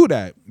gonna do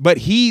that. But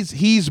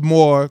he's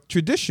more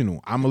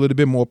traditional. I'm a little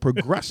bit more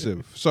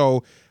progressive.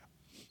 So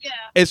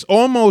it's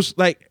almost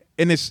like,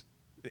 and it's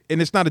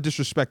not a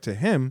disrespect to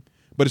him,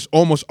 but it's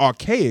almost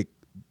archaic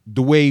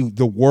the way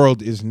the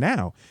world is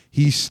now.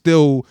 He's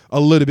still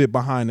a little bit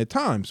behind the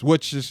times,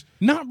 which is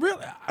not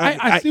really.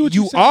 I see what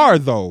you you're saying. are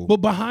though. But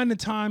behind the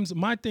times,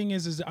 my thing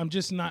is I'm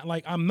just not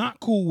like, I'm not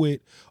cool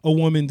with a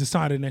woman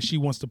deciding that she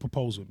wants to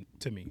propose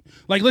to me.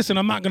 Like, listen,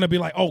 I'm not gonna be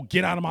like, oh,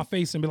 get out of my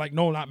face and be like,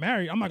 no, not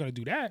married. I'm not gonna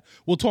do that.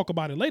 We'll talk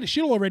about it later.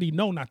 She'll already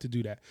know not to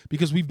do that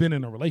because we've been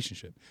in a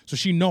relationship, so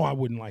she know I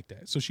wouldn't like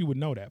that. So she would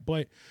know that.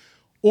 But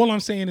all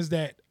I'm saying is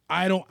that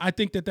I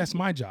think that that's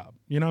my job.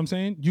 You know what I'm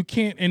saying? You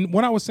can't, and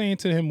what I was saying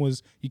to him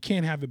was, you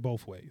can't have it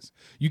both ways.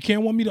 You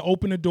can't want me to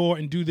open the door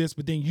and do this,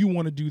 but then you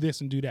want to do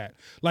this and do that.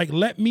 Like,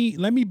 let me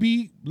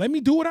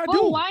do what I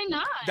do. Why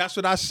not? That's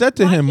what I said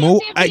to him.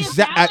 I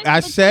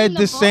said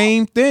the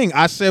same thing.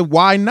 I said,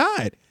 why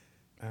not?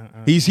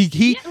 He can't.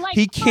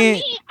 For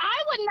me,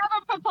 I would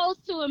never propose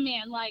to a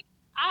man. Like,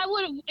 I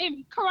would,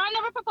 if Karan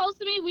never proposed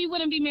to me, we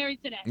wouldn't be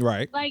married today.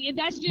 Right. Like,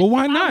 that's just. But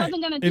why not? I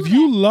wasn't gonna do if that.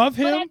 you love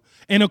him,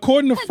 and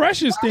according to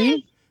Fresh's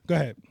thing, go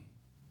ahead.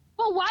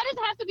 But why does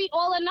it have to be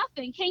all or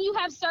nothing? Can you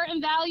have certain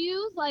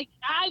values? Like,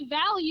 I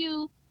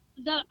value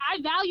that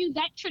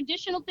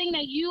traditional thing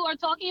that you are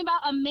talking about.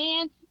 A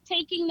man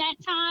taking that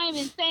time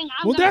and saying,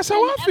 "I'm that's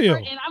how I feel,"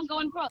 and I'm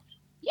going pro.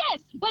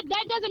 Yes, but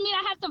that doesn't mean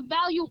I have to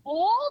value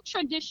all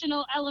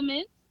traditional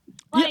elements.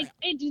 Like,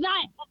 it's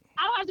not.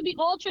 I don't have to be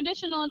all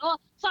traditional and all.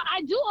 So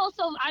I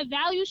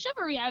value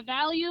chivalry. I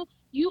value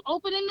you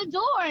opening the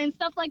door and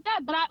stuff like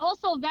that. But I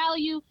also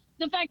value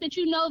the fact that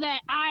you know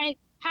that I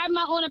have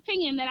my own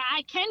opinion, that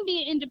I can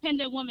be an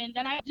independent woman,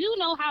 that I do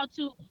know how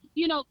to,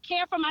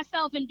 care for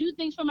myself and do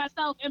things for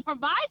myself and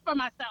provide for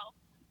myself.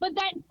 But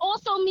that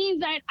also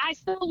means that I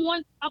still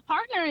want a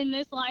partner in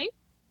this life.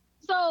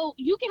 So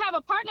you can have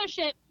a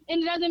partnership,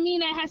 and it doesn't mean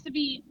that it has to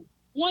be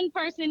one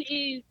person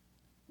is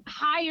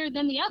higher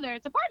than the other.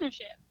 It's a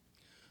partnership.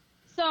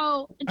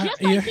 So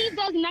just like he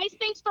does nice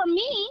things for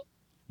me,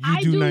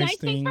 I do nice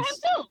things for him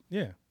too.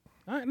 Yeah.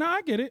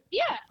 I get it.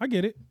 Yeah. I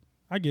get it.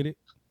 I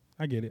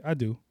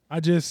do. I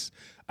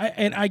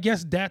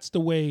guess that's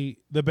the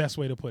best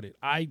way to put it.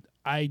 I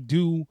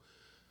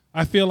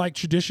feel like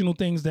traditional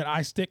things that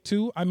I stick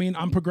to. I mean,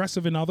 I'm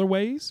progressive in other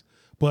ways,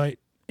 but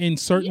in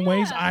certain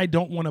ways I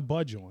don't want to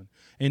budge on.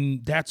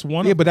 And that's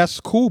one of but that's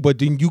cool. But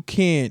then you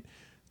can't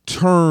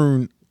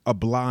turn a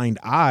blind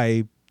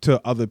eye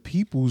to other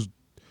people's.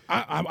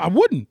 I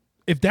wouldn't.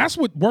 If that's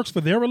what works for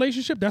their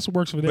relationship, that's what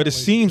works for their But it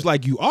seems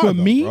like you are, for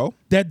me, bro.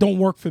 That don't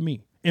work for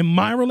me. In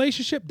my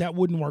relationship, that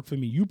wouldn't work for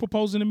me. You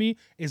proposing to me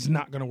is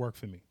not going to work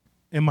for me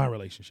in my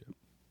relationship.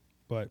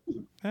 But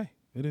hey,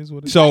 it is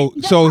what it is.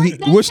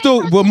 We're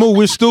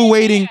still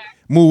waiting.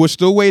 Moo, we're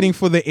still waiting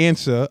for the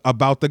answer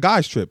about the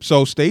guys trip.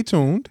 So stay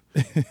tuned.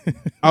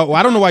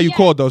 I don't know why you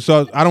called though.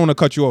 So I don't want to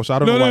cut you off. So I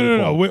don't know why you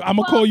called. I'm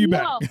gonna call you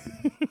back.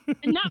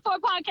 Not for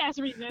podcast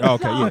reasons.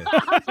 Okay, so yeah.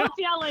 I'll talk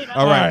to y'all later.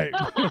 All right.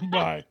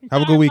 Bye.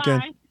 Have a good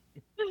weekend. Bye.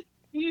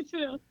 You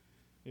too.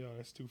 Yo,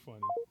 that's too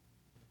funny.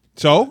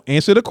 So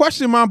answer the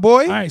question, my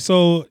boy. All right,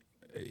 so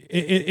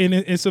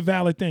it's a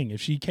valid thing.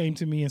 If she came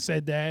to me and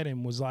said that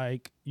and was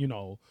like,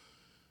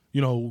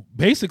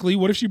 basically,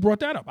 what if she brought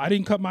that up? I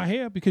didn't cut my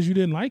hair because you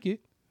didn't like it,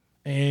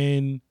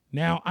 and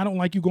now I don't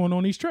like you going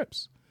on these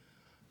trips.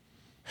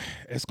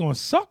 It's gonna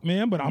suck,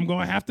 man, but I'm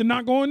gonna have to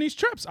not go on these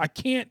trips. I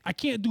can't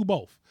do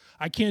both.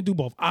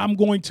 I'm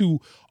going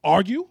to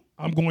argue.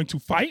 I'm going to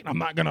fight. I'm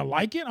not gonna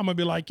like it. I'm gonna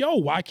be like, yo,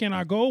 why can't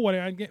I go? What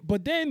did I get?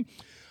 But then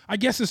I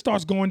guess it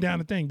starts going down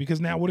the thing, because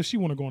now what if she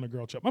want to go on a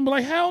girl trip? I'm be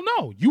like, hell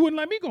no, you wouldn't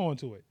let me go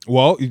into it.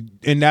 Well,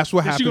 and that's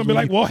what happens. She's gonna be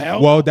like, well,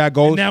 hell. Well, no. that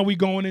goes. And now we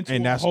going into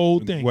the whole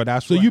thing. Well,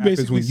 that's so what you happens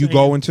basically when you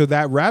go into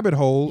that rabbit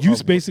hole. You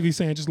basically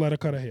saying just let her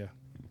cut her hair.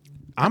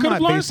 I'm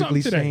not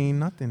basically saying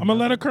nothing. I'm gonna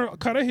let her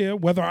cut her hair,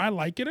 whether I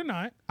like it or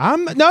not. No. I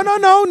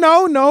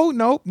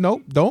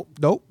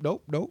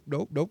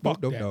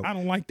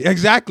don't like that.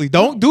 Exactly.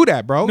 Don't do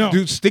that, bro. No.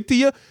 Dude, stick to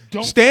your.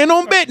 Stand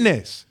on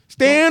business.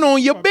 Stand on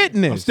your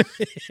business.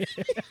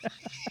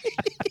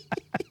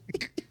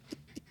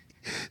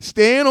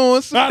 Stand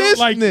on some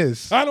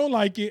business. I don't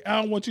like it.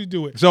 I don't want you to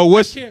do it. So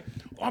what's?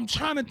 I'm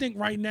trying to think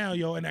right now,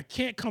 yo, and I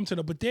can't come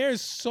to but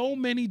there's so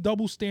many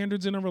double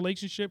standards in a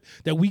relationship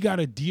that we got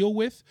to deal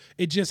with.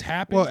 It just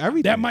happens. Well,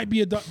 everything. That might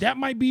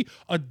be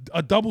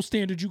a double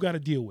standard you got to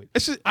deal with.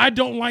 I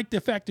don't like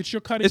the fact that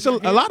you're cutting. It's a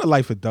lot of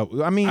life of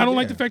double. I mean, I don't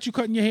like the fact you're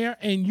cutting your hair,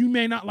 and you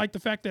may not like the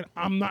fact that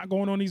I'm not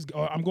going on these.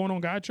 I'm going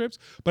on guy trips,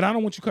 but I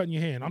don't want you cutting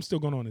your hair, and I'm still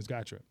going on this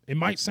guy trip. It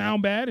might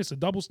sound bad. It's a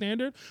double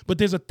standard, but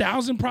there's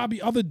 1,000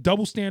 probably other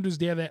double standards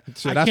there that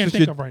I can't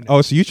think of right now.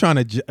 Oh, so you're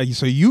trying to?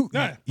 So you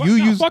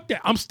fuck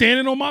that. I'm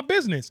standing on my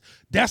business.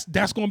 That's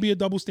going to be a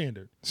double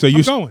standard. So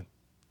I'm going.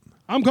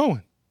 I'm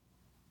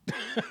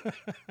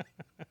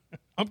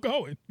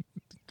going.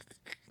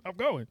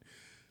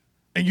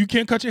 And you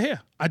can't cut your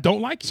hair. I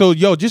don't like it. So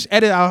just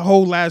edit our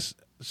whole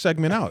last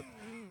segment out.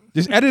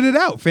 Just edit it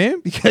out,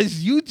 fam,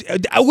 because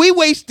we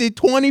wasted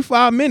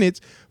 25 minutes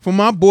for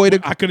my boy to.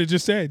 I could have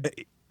just said,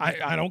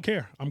 I don't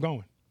care. I'm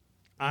going.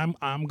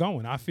 I'm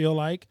going. I feel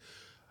like,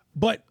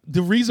 but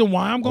the reason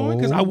why I'm going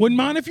because I wouldn't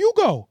mind if you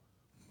go.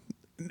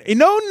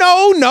 No.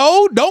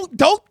 Don't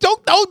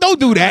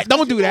do that.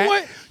 Don't do that.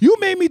 What? You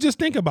made me just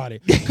think about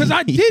it because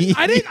I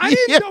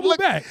didn't double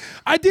back.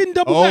 I didn't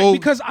double back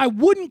because I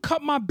wouldn't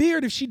cut my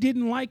beard if she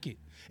didn't like it.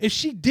 If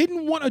she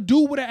didn't want a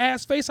dude with an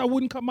ass face, I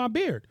wouldn't cut my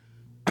beard.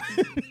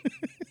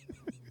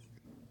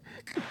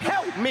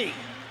 Help me.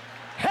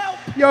 Help.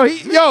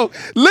 Yo,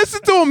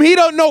 listen to him. He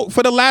don't know.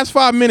 For the last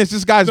 5 minutes,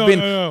 this guy's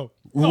been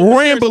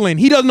rambling.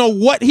 He doesn't know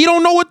what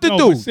to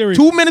do.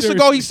 2 minutes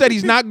ago, he said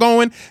he's not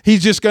going.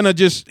 He's just gonna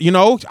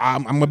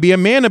I'm gonna be a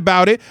man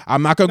about it.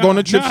 I'm not gonna go on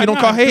the trip. She don't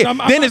call her.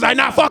 Then it's like,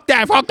 nah, fuck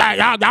that.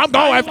 I'm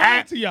going.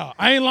 To y'all.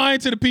 I ain't lying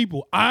to the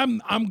people.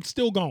 I'm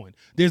still going.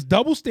 There's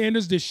double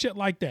standards. There's shit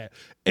like that.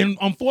 And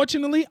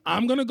unfortunately,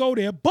 I'm gonna go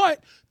there.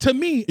 But to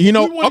me,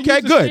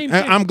 okay, good.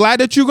 I'm glad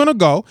that you're gonna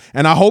go,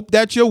 and I hope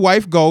that your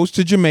wife goes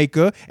to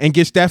Jamaica and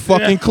gets that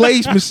fucking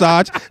clays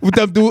massage with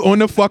them dude on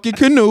the fucking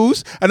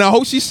canoes. And I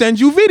hope she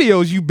sends you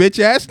videos, you bitch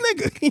ass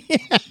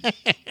nigga.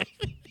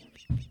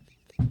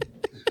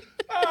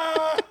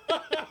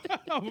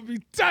 I'm gonna be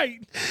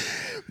tight.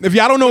 If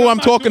y'all don't know what I'm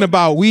talking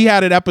about, we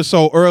had an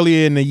episode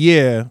earlier in the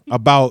year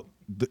about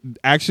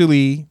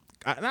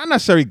not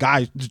necessarily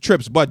guys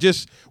trips, but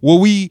just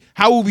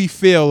how will we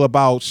feel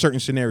about certain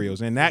scenarios,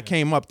 and that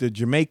came up the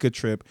Jamaica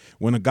trip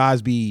when the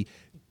guys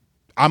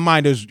y'all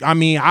might as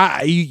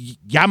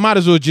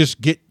well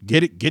just get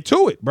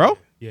to it, bro.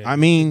 Yeah, I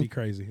mean, it'd be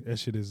crazy. That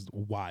shit is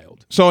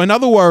wild. So in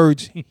other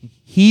words,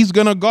 he's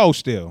gonna go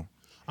still,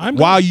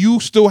 while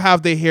you still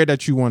have the hair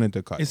that you wanted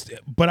to cut.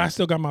 But I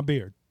still got my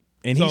beard.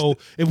 And so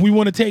if we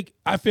want to take,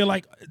 I feel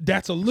like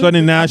that's a little. So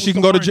then now she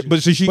can go to,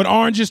 but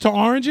oranges to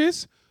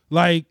oranges.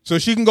 Like, so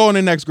she can go on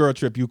the next girl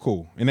trip. You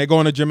cool, and they're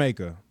going to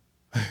Jamaica,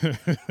 and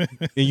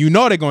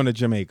they're going to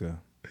Jamaica.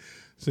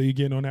 So you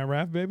getting on that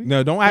raft, baby?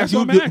 No, don't ask.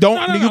 You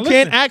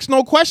can't ask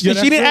no questions.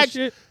 Yeah, she didn't ask.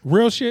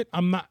 Real shit.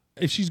 I'm not.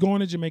 If she's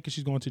going to Jamaica,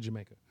 she's going to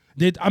Jamaica.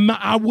 I'm not.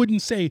 I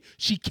wouldn't say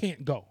she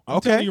can't go. I'm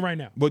telling you right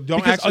now. But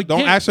don't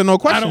ask her no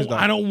questions.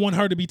 I don't want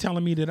her to be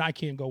telling me that I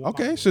can't go.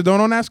 Okay, so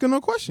don't ask her no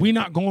questions. We're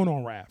not going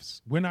on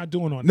rafts. We're not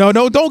doing on. No,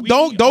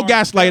 don't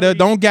gaslight her.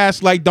 Don't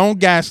gaslight her. Don't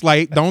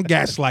gaslight.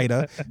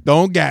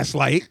 Yo,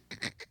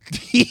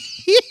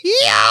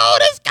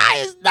 this guy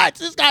is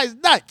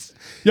nuts.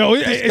 Yo,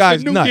 it's a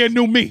new year,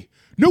 new me.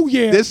 New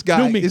year. This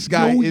guy new me. is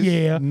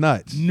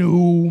nuts.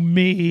 New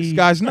me. This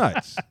guy's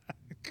nuts.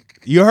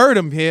 You heard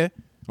him here,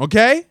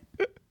 okay?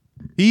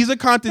 He's a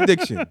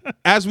contradiction,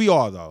 as we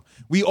are, though.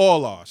 We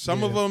all are.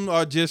 Some of them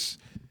are just.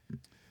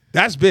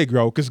 That's big,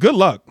 bro. Because good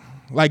luck.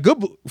 Like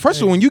good. First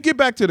of all, when you get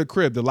back to the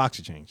crib, the locks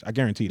will change. I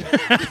guarantee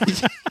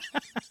that.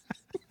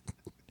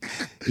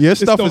 Your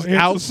stuff is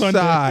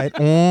outside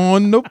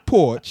on the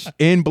porch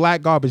in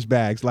black garbage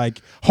bags.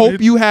 Like,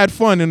 hope you had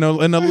fun in the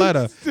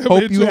letter.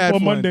 Hope you had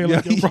fun. Monday,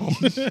 like,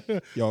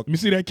 yo, let me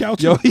see that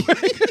couch. Yo.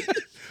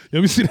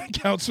 Let me see that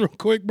couch real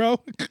quick, bro.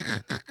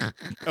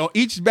 On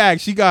each bag,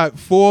 she got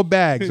 4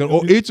 bags.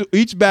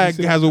 Each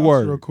bag has a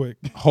word. Real quick.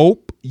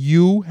 Hope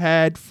you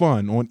had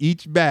fun on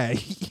each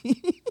bag.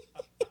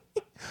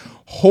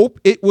 Hope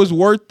it was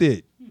worth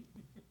it.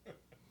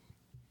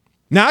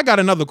 Now I got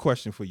another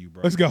question for you,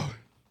 bro. Let's go.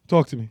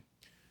 Talk to me.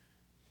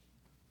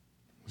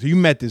 So you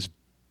met this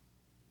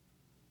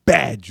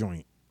bad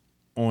joint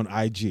on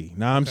IG.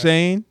 Know what I'm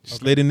saying?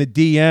 Slid in the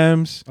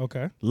DMs.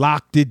 Okay.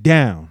 Locked it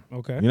down.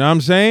 Okay. You know what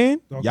I'm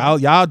saying? Okay.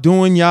 Y'all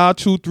doing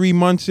 2-3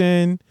 months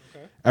in.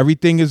 Okay.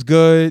 Everything is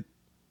good.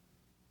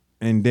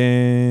 And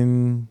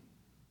then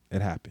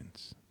it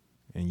happens.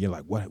 And you're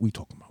like, what are we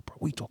talking about, bro?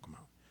 What are we talking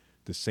about?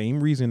 The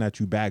same reason that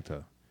you bagged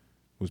her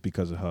was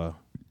because of her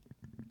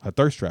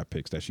thirst trap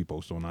pics that she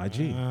posted on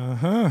IG.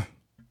 Uh-huh.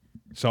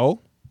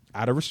 So,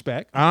 out of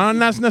respect, not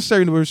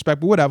necessarily respect,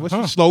 but whatever,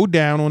 she slowed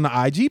down on the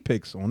IG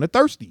pics, on the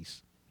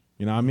thirsties.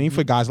 You know what I mean?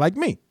 For guys like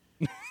me.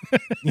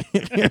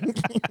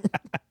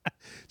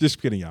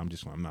 Just kidding, y'all.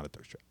 I'm not a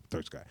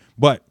thirst guy.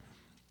 But,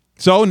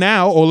 so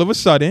now, all of a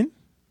sudden,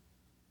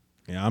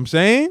 you know what I'm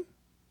saying?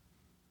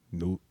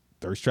 New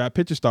thirst trap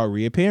pictures start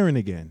reappearing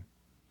again.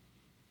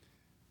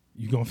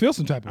 You gonna feel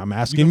some type of. I'm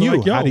asking you,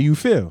 like, how do you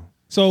feel?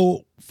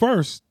 So,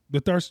 first, the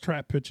thirst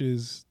trap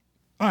pictures.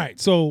 All right,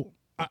 so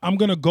I'm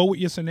gonna go with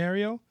your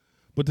scenario,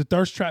 but the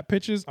thirst trap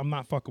pictures, I'm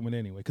not fucking with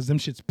anyway, because them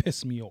shits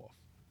piss me off.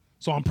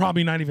 So I'm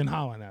probably not even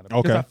hollering at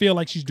her. Because I feel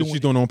like she's doing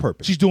it on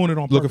purpose. She's doing it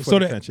on purpose. Looking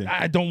for attention.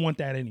 I don't want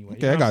that anyway.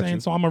 Okay, you know I got what I'm saying?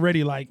 So I'm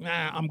already like,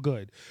 nah, I'm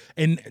good.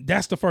 And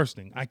that's the first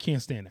thing. I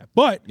can't stand that.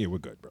 But yeah, we're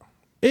good, bro.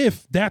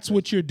 If that's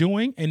what you're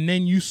doing, and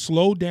then you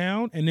slow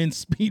down and then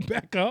speed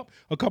back up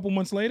a couple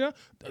months later,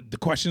 the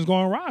question's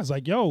going to rise.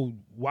 Like, yo,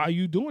 why are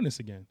you doing this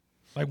again?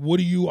 Like, are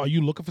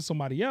you looking for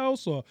somebody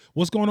else, or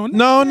what's going on?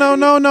 No,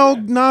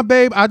 nah,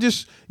 babe. I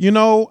just,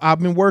 I've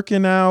been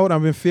working out.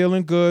 I've been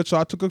feeling good, so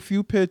I took a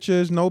few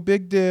pictures. No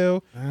big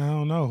deal. I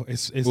don't know.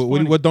 It's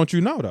funny. What don't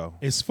you know though?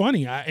 It's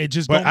funny.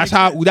 But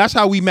that's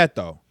how we met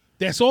though.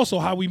 That's also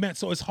how we met.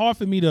 So it's hard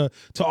for me to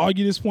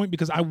argue this point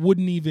because I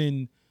wouldn't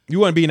even. You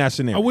wouldn't be in that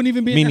scenario. I wouldn't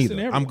even be in that neither.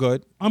 scenario. I'm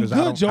good. I'm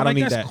good, Joe. I don't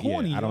need that's that.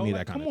 Corny, I don't need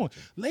that kind come of.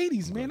 Come on,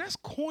 ladies, man, that's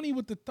corny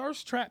with the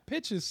thirst trap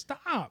pictures.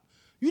 Stop.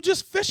 You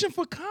just fishing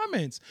for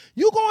comments.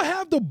 You gonna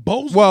have the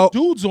bozo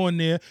dudes on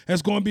there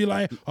that's gonna be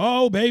like,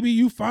 "Oh, baby,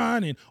 you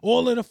fine," and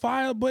all of the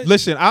fire. But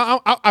listen, I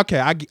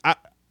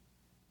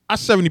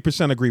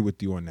 70% agree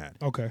with you on that.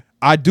 Okay,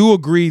 I do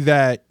agree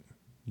that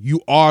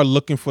you are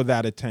looking for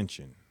that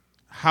attention.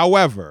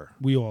 However,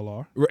 we all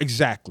are.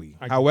 Exactly.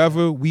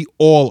 However, we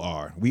all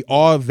are. We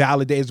all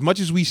validate. As much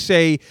as we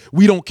say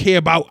we don't care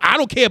about, I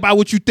don't care about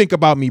what you think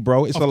about me,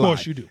 bro. It's a lie. Of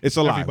course you do. It's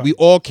a lie. We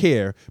all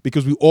care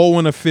because we all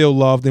want to feel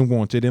loved and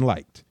wanted and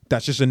liked.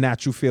 That's just a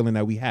natural feeling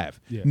that we have.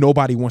 Yeah.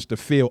 Nobody wants to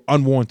feel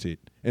unwanted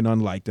and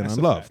unliked and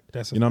unloved.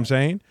 You know what I'm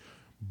saying?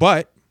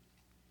 But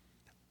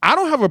I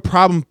don't have a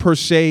problem per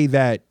se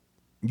that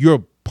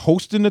you're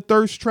posting the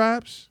thirst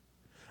traps.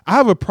 I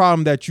have a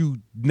problem that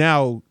you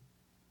now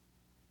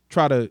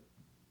try to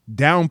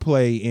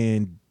downplay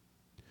and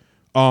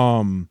you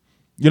know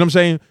what I'm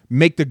saying,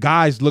 make the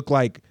guys look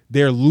like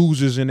they're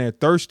losers and they're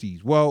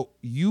thirsties. Well,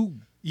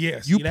 you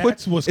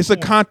put it's a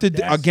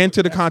again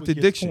to the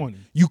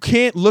contradiction. You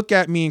can't look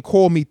at me and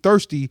call me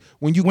thirsty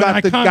when you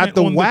got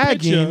the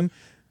wagon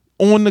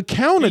on the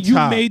countertop. And you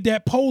made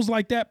that pose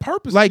like that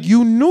purposely. Like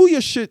you knew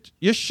your shit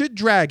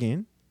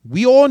dragging.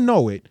 We all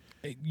know it.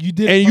 You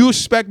did, and you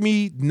expect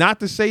me not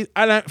to say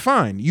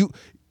fine.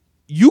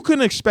 You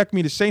can expect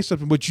me to say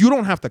something, but you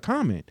don't have to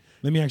comment.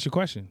 Let me ask you a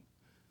question.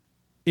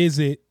 Is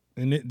it,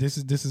 and this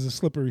is a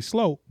slippery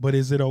slope, but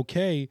is it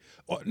okay,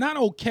 or not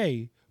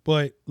okay,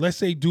 but let's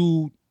say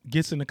dude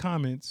gets in the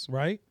comments,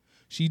 right?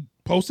 She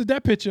posted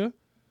that picture,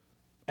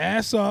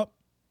 ass up,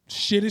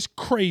 shit is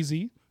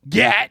crazy,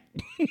 gat,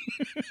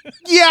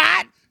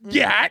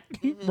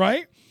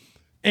 right?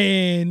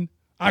 And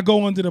I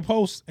go under the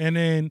post and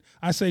then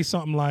I say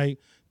something like,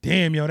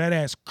 damn, yo, that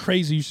ass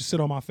crazy, you should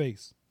sit on my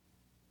face.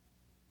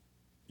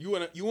 You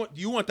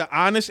want the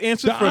honest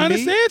answer from me? The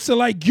honest answer,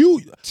 like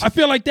you. I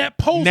feel like that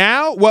post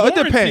now. Well, it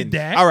depends.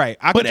 That, all right,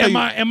 but am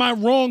I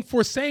wrong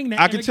for saying that?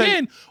 I can tell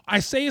you, I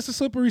say it's a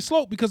slippery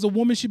slope because a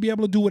woman should be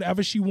able to do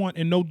whatever she want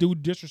and no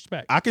dude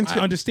disrespect. I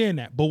understand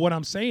that, but what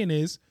I'm saying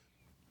is,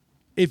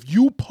 if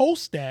you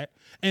post that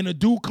and a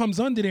dude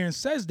comes under there and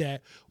says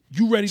that,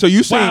 you ready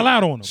to wild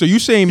out on him. So you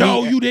saying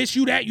no, you this,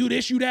 you that, you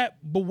this, you that.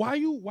 But why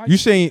you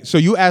saying, so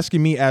you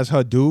asking me as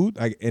her dude,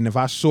 like, and if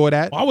I saw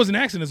that, well, I wasn't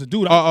asking as a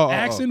dude. I was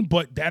asking,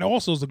 but that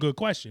also is a good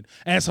question.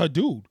 As her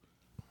dude,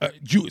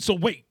 so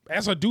wait,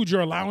 as her dude, you're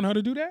allowing her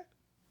to do that?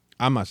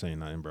 I'm not saying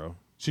nothing, bro.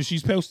 So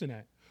she's posting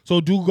that. So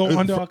dude, go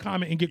under a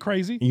comment and get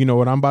crazy. You know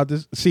what I'm about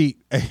to see?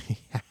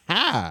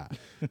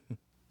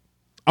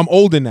 I'm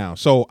older now,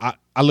 so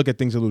I look at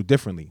things a little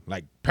differently.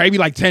 Like probably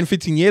like 10,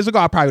 15 years ago,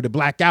 I probably would have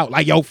blacked out.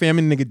 Like, yo, fam,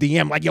 and nigga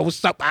DM, like, yo,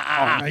 what's up?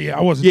 Yeah,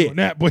 I wasn't doing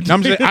that. But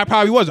I'm saying, I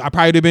probably was. I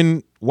probably would have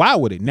been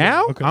wild with it.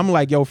 Now, I'm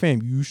like, yo,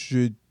 fam,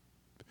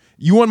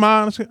 you want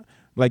my honest?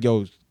 Like,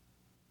 yo,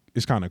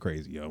 it's kind of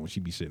crazy, yo, when she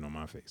be sitting on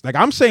my face. Like,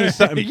 I'm saying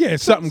something,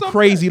 something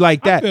crazy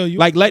like that.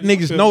 Like, let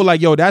niggas know, like,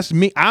 yo, that's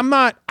me. I'm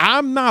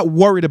not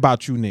worried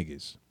about you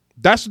niggas.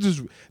 That's just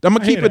I'm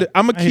gonna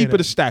keep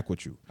it a stack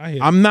with you.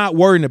 I'm not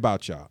worrying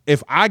about y'all.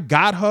 If I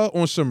got her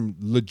on some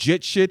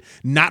legit shit,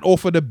 not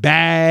off of the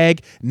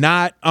bag,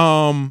 not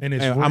and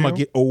I'm gonna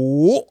get I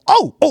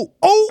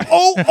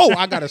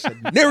got a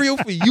scenario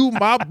for you,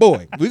 my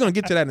boy. We're gonna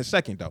get to that in a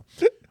second though.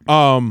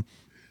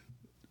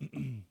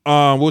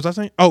 What was I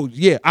saying? Oh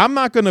yeah, I'm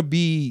not gonna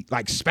be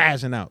like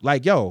spazzing out.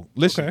 Like, yo,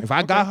 listen, if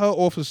I got her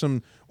off of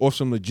some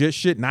legit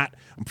shit, not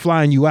I'm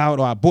flying you out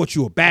or I bought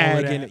you a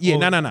bag and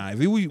no.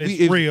 If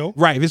it's real,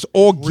 right? If it's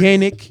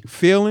organic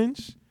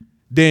feelings,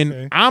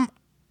 then I'm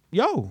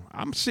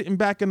sitting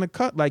back in the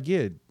cut. Like,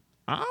 yeah,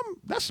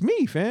 that's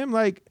me, fam.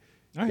 Like,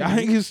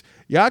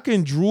 y'all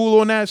can drool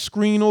on that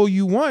screen all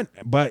you want,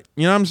 but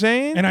you know what I'm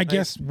saying. And I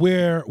guess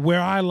where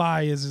I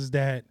lie is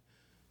that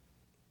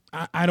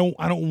I don't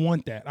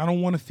want that. I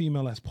don't want a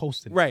female that's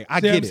posting. Right,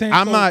 I get it.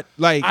 I'm not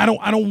like I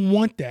don't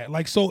want that.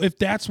 Like, so if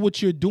that's what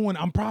you're doing,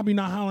 I'm probably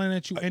not hollering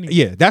at you anyway.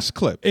 Yeah, that's a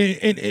clip.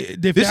 And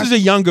this is a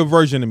younger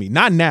version of me.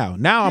 Not now.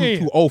 Now I'm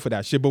too old for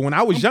that shit. But when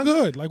I was younger,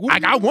 good.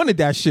 Like I wanted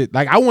that shit.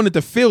 Like, I wanted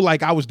to feel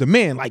like I was the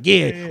man. Like,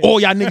 all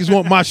y'all niggas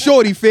want my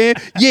shorty, fam.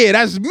 Yeah,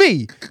 that's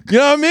me. You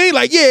know what I mean?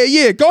 Like,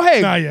 yeah. Go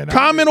ahead.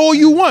 Comment all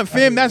you want,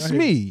 fam. That's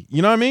me.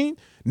 You know what I mean?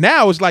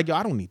 Now it's like, yo,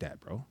 I don't need that,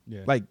 bro.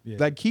 Yeah,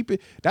 like keep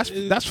it. That's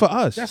for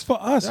us. That's for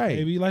us, right,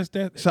 baby. Like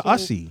that. It's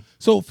ussy.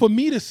 So for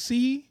me to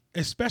see,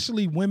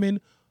 especially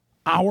women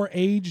our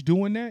age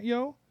doing that,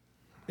 yo,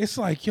 it's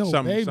like, yo,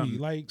 baby,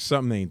 like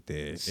something ain't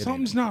there.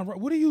 Something's not right.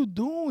 What are you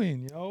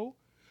doing, yo?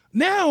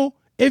 Now,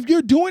 if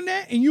you're doing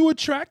that and you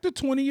attract a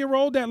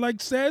 20-year-old that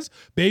like says,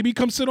 "Baby,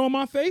 come sit on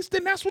my face,"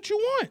 then that's what you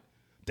want.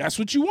 That's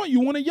what you want.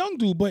 You want a young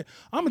dude. But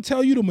I'm gonna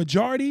tell you, the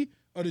majority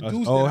of the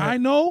dudes that I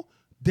know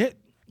that.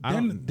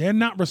 They're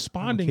not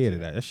responding to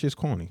that. That shit's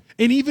corny.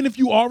 And even if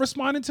you are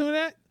responding to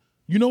that,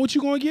 you know what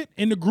you're going to get?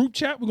 In the group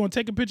chat, we're going to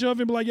take a picture of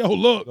it and be like, yo,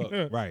 look.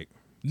 Right.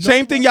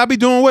 Same thing y'all be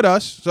doing with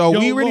us. So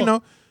we already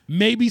know.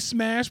 Maybe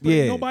smash, but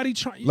nobody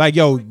trying. Like,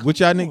 what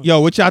y'all think?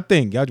 What y'all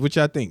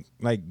think?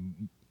 Like,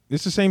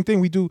 it's the same thing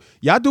we do.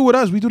 Y'all do with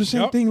us. We do the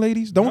same thing,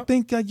 ladies. Don't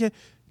think that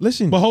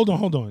Listen. But hold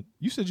on.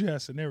 You said you had a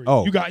scenario.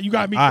 Oh. You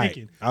got me All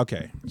thinking. right.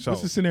 Okay. So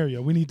What's the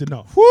scenario? We need to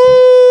know.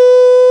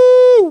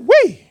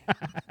 Woo-wee.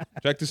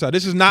 Check this out.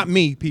 This is not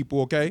me,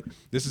 people, okay?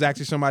 This is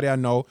actually somebody I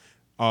know.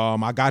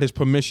 I got his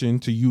permission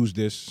to use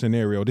this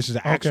scenario. This is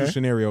an actual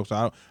scenario,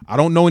 so I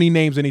don't know any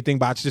names, anything,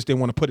 but I just didn't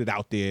want to put it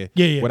out there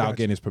without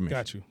getting his permission.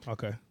 Got you.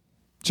 Okay.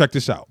 Check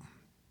this out.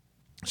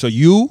 So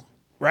you,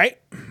 right?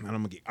 And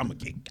I'm gonna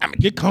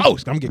get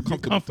close. I'm gonna get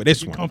comfortable for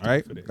this one. All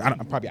right.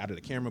 I'm probably out of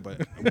the camera,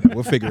 but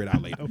we'll figure it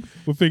out later.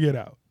 We'll figure it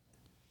out.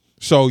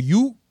 So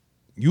you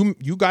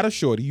got a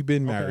shorty. You've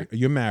been married.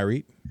 You're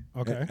married.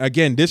 Okay.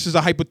 Again, this is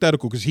a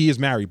hypothetical because he is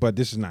married, but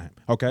this is not him.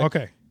 Okay.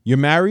 Okay. You're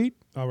married.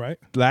 All right.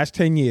 Last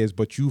 10 years,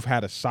 but you've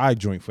had a side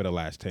joint for the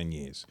last 10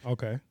 years.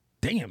 Okay.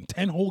 Damn,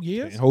 10 whole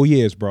years? 10 whole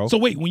years, bro. So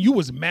wait, when you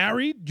was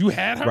married, you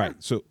had her? Right.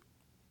 So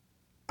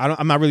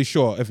I'm not really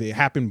sure if it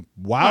happened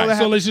while Right, it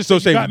so let's happened. just So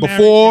say you say got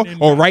before married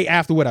and or then right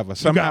after, whatever.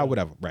 Somehow,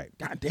 whatever. Right.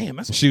 God damn,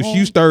 that's She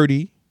was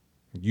 30.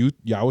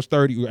 Y'all was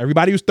 30.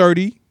 Everybody was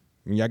 30.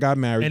 And y'all got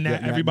married. And now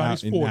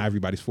everybody's 40. And now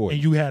everybody's 40.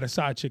 And you had a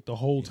side chick the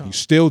whole time.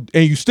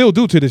 You still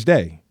do to this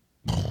day.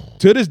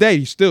 To this day,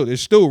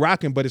 it's still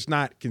rocking, but it's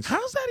not.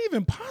 How's that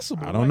even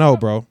possible? I don't know,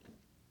 bro.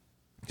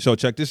 So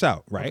check this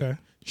out, right? Okay.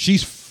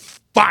 She's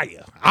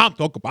fire. I'm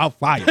talking about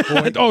fire.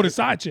 Oh, the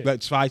side chick.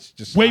 That's fine.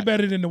 Just way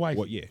better than the wife.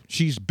 Well, yeah,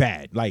 she's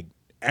bad. Like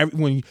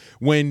when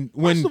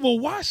First of all,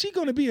 why is she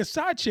gonna be a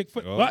side chick?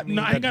 For no,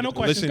 I ain't got no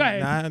questions. Go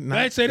ahead.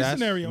 Let's say the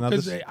scenario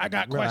because I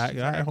got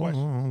questions.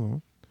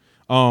 Hold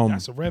on.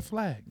 That's a red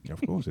flag.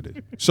 Of course it is.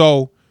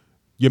 So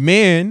your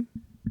man,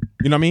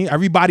 you know what I mean?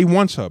 Everybody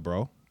wants her,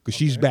 bro, because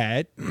she's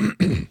bad.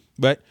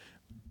 But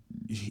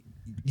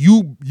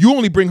you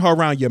only bring her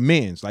around your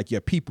mans, like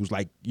your peoples,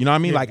 like, you know what I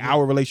mean? Like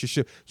our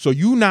relationship. So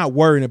you not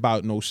worrying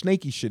about no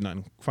snaky shit,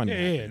 nothing funny.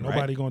 Yeah,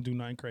 nobody gonna do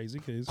nothing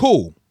crazy.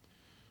 Cool.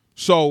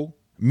 So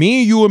me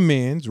and you are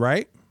mans,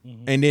 right?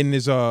 Mm-hmm. And then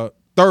there's a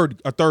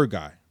third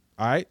guy.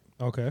 All right.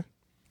 Okay.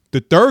 The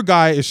third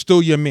guy is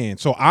still your man.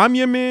 So I'm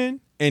your man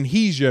and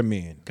he's your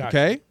man. Gotcha.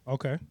 Okay.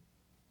 Okay.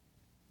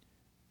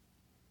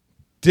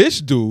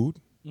 This dude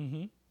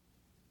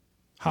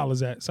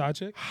hollers at side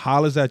chick.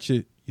 Hollers at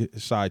your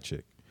side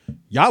chick.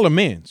 Y'all are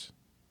mans.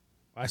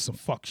 That's some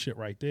fuck shit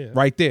right there.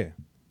 Right there.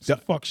 Some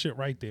fuck shit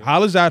right there.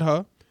 Hollers at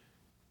her.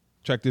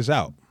 Check this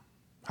out.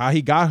 How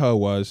he got her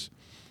was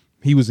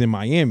he was in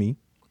Miami.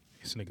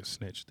 This nigga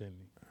snitched, didn't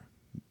he?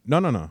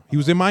 No. He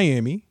was in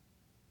Miami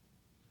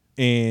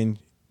and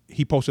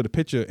he posted a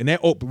picture. And they're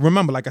all,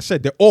 remember, like I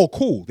said, they're all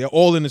cool. They're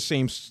all in the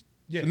same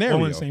scenario.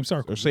 All in the same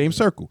circle. Same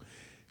circle.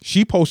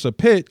 He posts a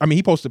pic.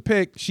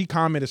 She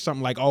commented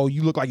something like, "Oh,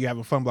 you look like you're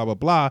having fun, blah, blah,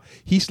 blah."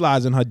 He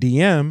slides in her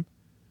DM.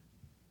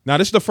 Now,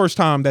 this is the first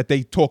time that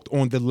they talked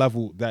on the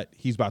level that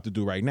he's about to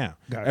do right now.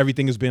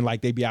 Everything has been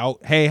like they be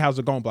out, "Hey, how's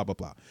it going?" Blah, blah,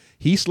 blah.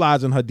 He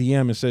slides in her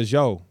DM and says,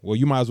 "Yo, well,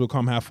 you might as well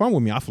come have fun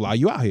with me. I'll fly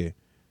you out here."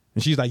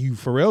 And she's like, "You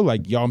for real?"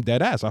 Like, "Yo, I'm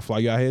dead ass. I'll fly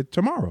you out here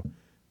tomorrow."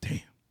 Damn.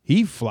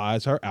 He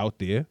flies her out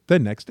there the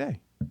next day.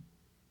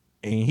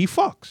 And he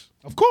fucks.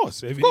 Of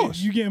course. Of course.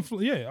 You getting,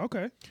 yeah,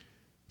 okay.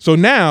 So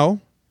now,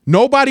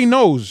 nobody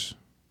knows,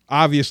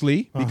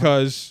 obviously,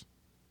 because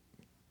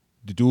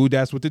the dude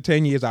that's with the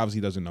 10 years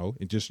obviously doesn't know.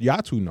 And just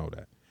y'all two know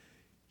that.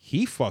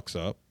 He fucks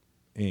up,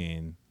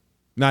 and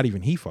not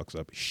even he fucks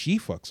up. She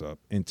fucks up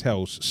and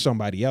tells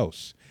somebody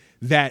else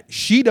that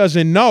she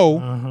doesn't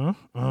know.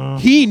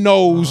 He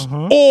knows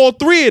all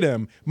three of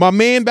them. My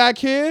man back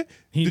here,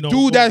 the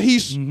dude that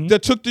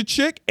that took the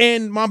chick,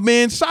 and my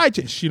man's side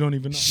chick. She don't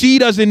even know. She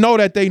doesn't know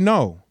that they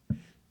know.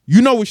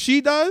 You know what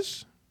she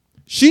does?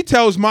 She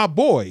tells my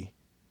boy.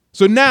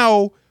 So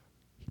now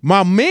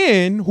my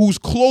man, who's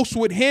close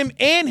with him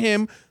and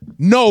him,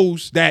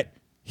 knows that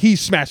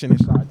he's smashing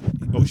his side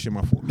chick. Oh shit,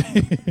 my fault.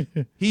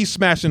 He's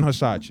smashing her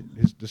side chick,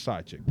 the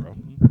side chick, bro.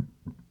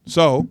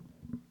 So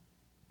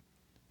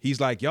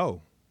he's like,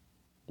 "Yo,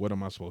 what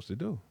am I supposed to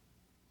do?"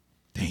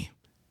 Damn.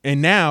 And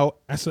now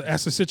that's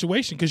a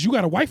situation because you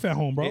got a wife at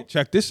home, bro.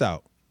 Check this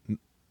out.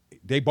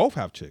 They both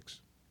have chicks.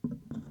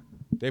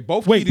 They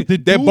both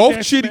cheating. They're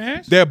both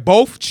cheating. They're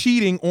both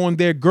cheating on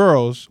their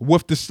girls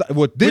with this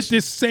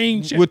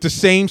same chick. with the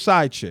same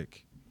side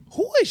chick.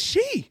 Who is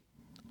she?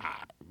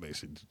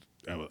 Listen,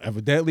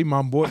 evidently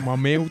my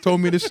man who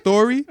told me this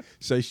story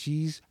says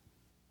she's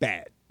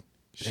bad.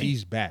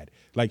 She's bad.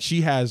 Like, she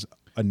has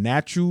a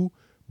natural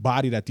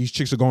body that these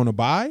chicks are going to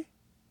buy.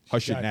 Her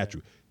shit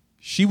natural.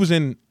 She was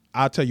in.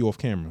 I'll tell you off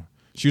camera.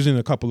 She was in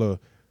a couple of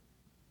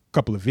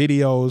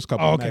videos.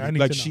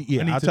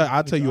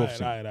 I'll tell you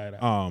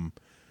off.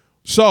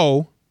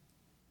 So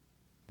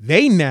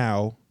they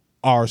now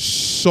are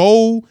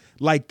so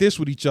like this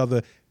with each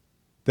other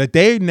that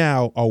they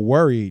now are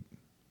worried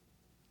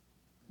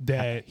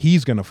that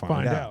he's gonna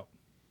find out.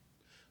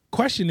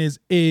 Question is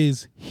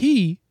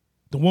he,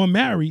 the one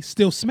married,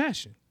 still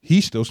smashing?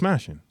 He's still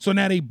smashing. So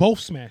now they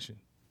both smashing.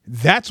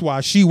 That's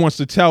why she wants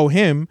to tell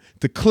him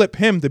to clip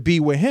him to be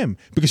with him,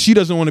 because she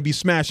doesn't want to be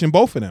smashing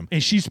both of them.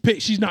 And she's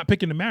not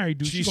picking the married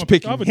dude. She's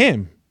picking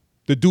him,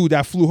 the dude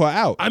that flew her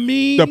out. I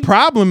mean, the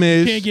problem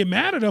is you can't get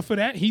mad at her for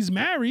that. He's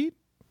married.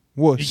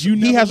 Well, You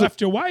never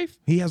left your wife.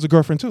 He has a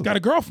girlfriend too. Got a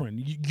girlfriend.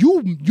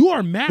 You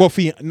are married. Well,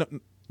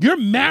 you're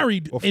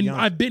married, and fiance.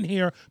 I've been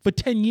here for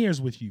 10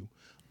 years with you.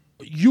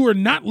 You are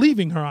not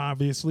leaving her,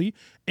 obviously.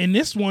 And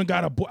this one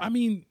got a boy. I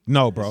mean,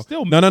 no, bro.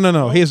 Still No.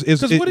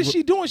 Because what is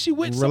she doing? She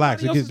with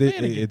relax. somebody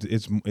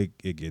else's man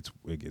again.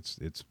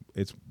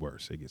 It's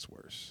worse. It gets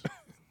worse.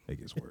 It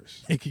gets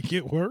worse. It could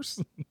get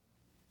worse.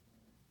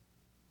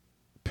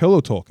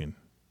 Pillow talking.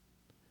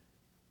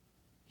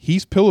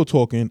 He's pillow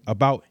talking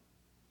about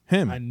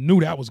him. I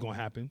knew that was gonna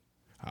happen.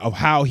 Of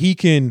how he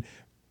can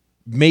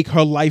make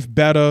her life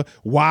better.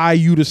 Why are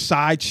you the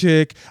side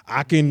chick?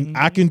 I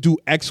can do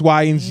X,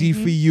 Y, and Z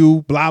for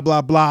you. Blah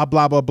blah blah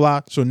blah blah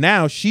blah. So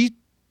now she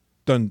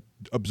done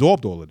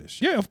absorbed all of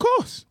this. Yeah, of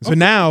course. So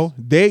now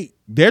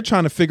they're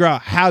trying to figure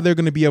out how they're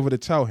going to be able to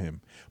tell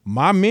him.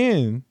 My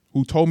man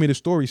who told me the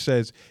story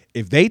says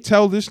if they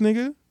tell this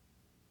nigga,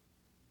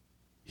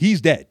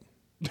 he's dead.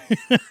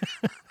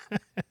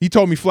 He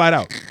told me flat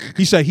out.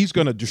 He said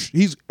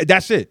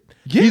that's it.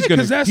 Yeah,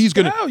 because that's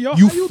foul, yo.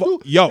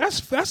 Yo,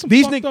 that's some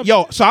these fucked niggas, up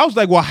yo. shit. So I was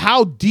like, well,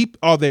 how deep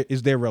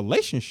is their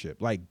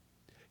relationship? Like,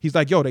 he's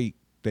like, yo, they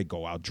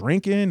go out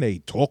drinking, they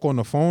talk on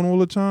the phone all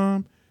the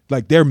time.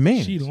 Like they're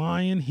men. She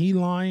lying, he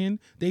lying.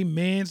 They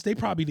mans. They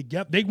probably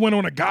together. They went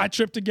on a guy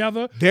trip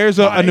together. There's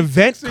an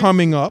event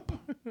coming up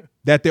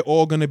that they're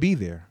all gonna be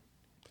there.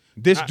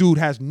 This dude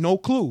has no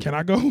clue. Can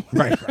I go?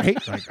 Right.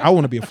 Like I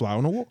want to be a fly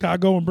on the wall. Can I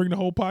go and bring the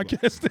whole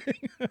podcast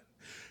thing?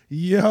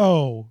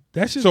 Yo,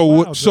 that's just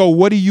so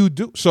what do you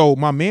do? So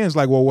my man's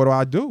like, well, what do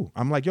I do?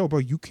 I'm like, yo, bro,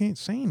 you can't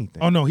say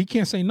anything. Oh no, he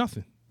can't say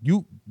nothing.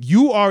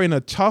 You are in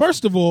a tough.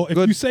 First of all, if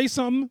you say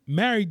something,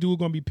 married dude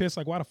gonna be pissed.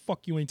 Like, why the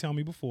fuck you ain't tell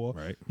me before?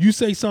 Right. You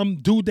say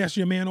something, dude, that's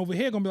your man over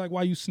here, gonna be like,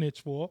 why you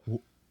snitch for?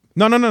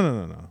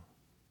 No.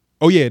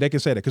 Oh yeah, they can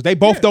say that because they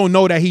both don't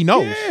know that he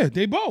knows. Yeah,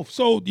 they both.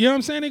 So you know what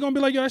I'm saying? They're gonna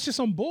be like, yo, that's just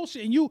some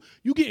bullshit, and you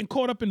getting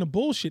caught up in the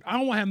bullshit. I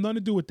don't want to have nothing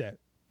to do with that.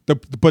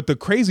 But the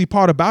crazy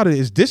part about it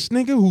is this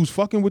nigga who's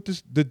fucking with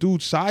the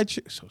dude's side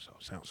chick.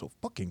 Sounds so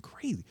fucking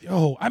crazy.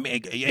 Yo, I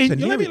mean,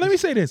 let me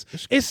say this.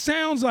 It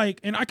sounds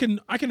like, and I can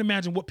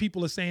imagine what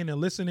people are saying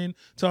and listening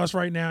to us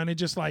right now, and they're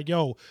just like,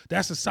 yo,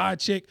 that's a side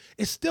chick.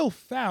 It's still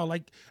foul.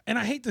 Like, and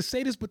I hate to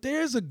say this, but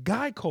there is a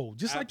guy code,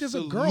 just like there's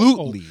a girl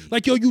code.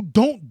 Like, yo, you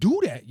don't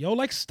do that, yo.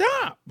 Like,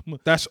 stop.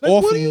 That's like,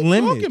 off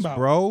limits,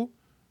 bro.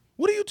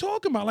 What are you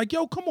talking about? Like,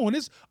 yo, come on.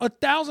 There's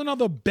 1,000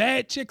 other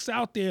bad chicks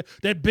out there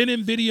that been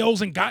in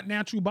videos and got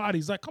natural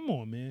bodies. Like, come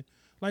on, man.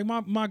 Like,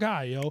 my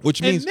guy, yo.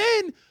 Which means, and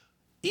then,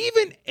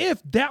 even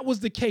if that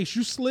was the case,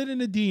 you slid in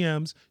the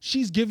DMs,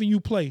 she's giving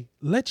you play.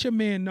 Let your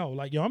man know.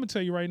 Like, yo, I'm going to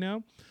tell you right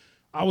now,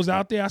 I was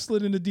out there, I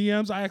slid in the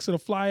DMs, I asked her to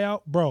fly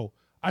out. Bro,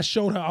 I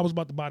showed her I was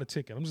about to buy the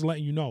ticket. I'm just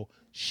letting you know,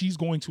 she's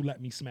going to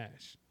let me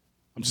smash.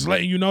 I'm just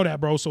letting you know that,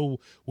 bro.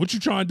 So, what you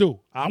trying to do?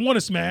 I want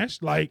to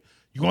smash. Like,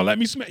 you gonna let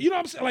me smash? You know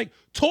what I'm saying? Like,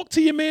 talk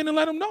to your man and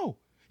let him know.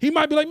 He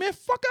might be like, man,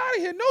 fuck out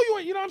of here. No, you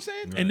ain't. You know what I'm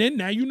saying? Right. And then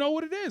now you know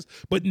what it is.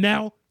 But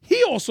now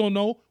he also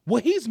know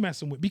what he's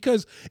messing with.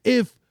 Because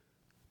if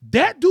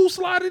that dude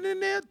slided in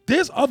there,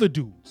 there's other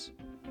dudes.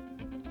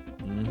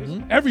 There's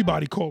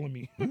everybody calling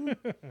me.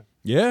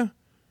 Yeah.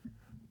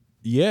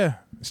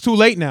 It's too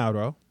late now,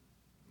 bro.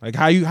 Like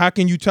how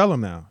can you tell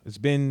him now? It's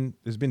been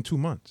 2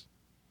 months.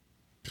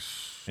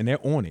 And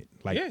they're on it.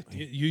 Like, yeah,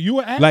 you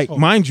an asshole. Like,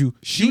 mind you,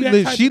 she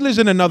lives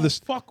in another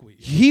state.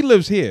 He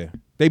lives here.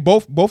 They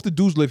both the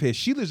dudes live here.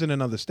 She lives in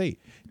another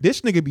state.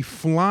 This nigga be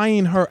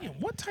flying her.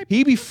 Damn,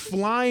 he be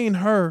flying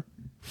her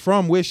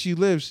from where she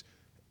lives,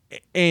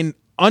 and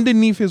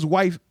underneath his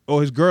wife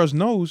or his girl's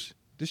nose,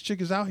 this chick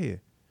is out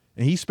here,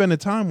 and he's spending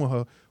time with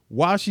her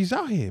while she's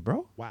out here,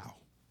 bro. Wow.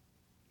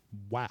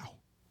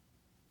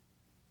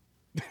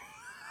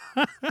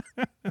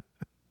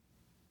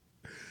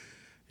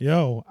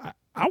 Yo,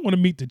 I want to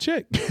meet the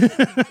chick.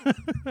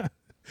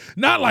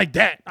 Not like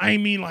that. I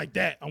ain't mean like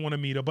that. I want to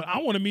meet her, but I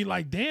want to meet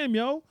like, damn,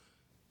 yo,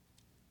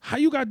 how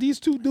you got these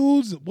two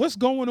dudes? What's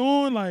going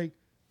on? Like,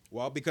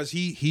 well, because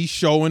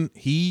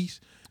he's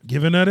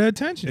giving her the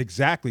attention.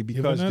 Exactly,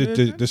 because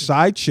the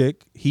side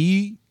chick,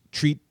 he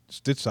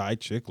treats the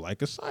side chick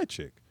like a side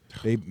chick.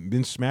 They've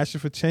been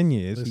smashing for 10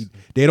 years.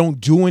 They don't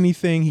do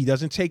anything. He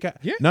doesn't take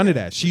none of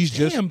that. She's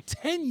just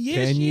 10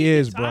 years. 10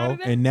 years, bro.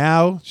 And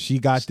now she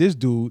got this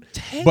dude.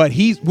 But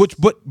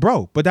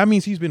that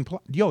means he's been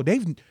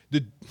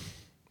it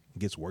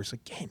gets worse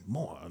again.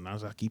 More. And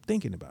as I keep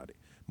thinking about it,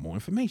 more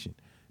information.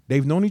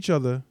 They've known each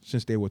other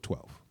since they were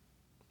 12.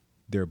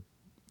 They're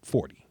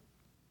 40.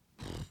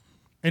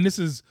 And this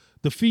is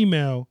the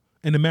female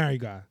and the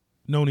married guy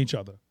known each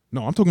other.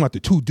 No, I'm talking about the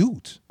two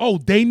dudes. Oh,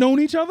 they known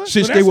each other?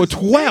 Since they were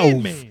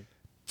 12.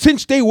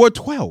 Since they were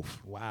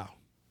 12. Wow.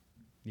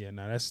 Yeah,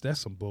 no, that's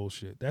some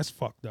bullshit. That's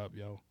fucked up,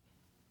 yo.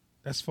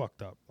 That's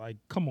fucked up. Like,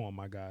 come on,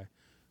 my guy.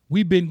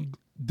 We've been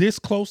this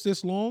close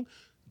this long.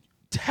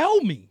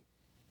 Tell me.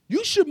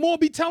 You should more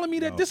be telling me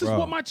that this is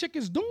what my chick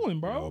is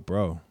doing, bro.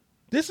 Bro.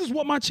 This is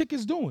what my chick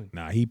is doing.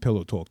 Nah, he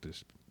pillow talked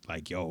this.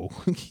 like, yo,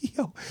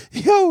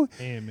 yo,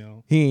 Damn,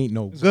 yo. he ain't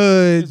no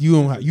good.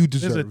 You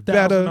deserve There's 1,000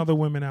 better. other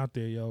women out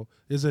there, yo.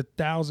 There's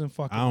 1,000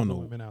 fucking I don't other know.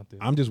 women out there.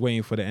 I'm just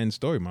waiting for the end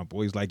story. My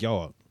boy's like,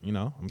 yo,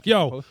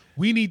 Yo,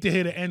 we need to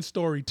hear the end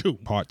story too.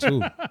 part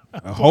 2.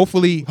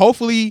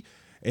 Hopefully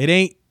it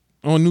ain't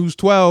on News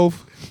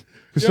 12.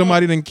 Cause Yo,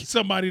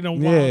 somebody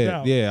don't wild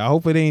out. Yeah. I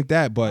hope it ain't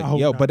that, I but hope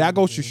yo, not, but that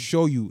goes to man.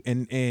 show you,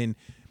 and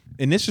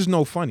this is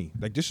no funny.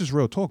 Like, this is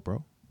real talk,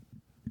 bro.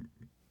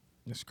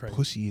 It's crazy.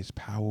 Pussy is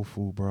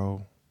powerful,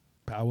 bro.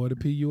 Power of the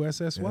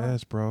PUSSY.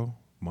 Yes, bro.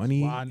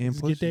 Money Why and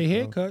niggas pussy. get their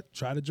hair bro. cut,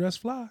 try to dress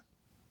fly.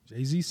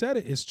 Jay-Z said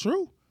it. It's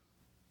true.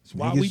 It's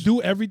why Niggas- we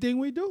do everything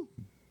we do.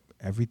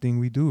 Everything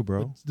we do,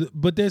 bro.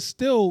 But there's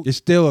still It's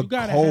still a you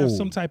gotta code. have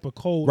some type of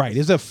code. Right.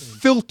 There's a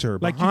filter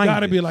Like you behind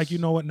gotta be this. like, you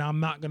know what? Now I'm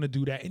not gonna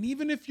do that. And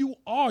even if you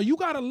are, you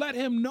gotta let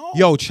him know.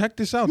 Yo, check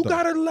this out. you though.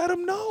 gotta let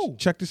him know.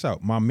 Check this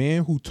out. My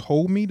man who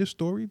told me the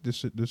story,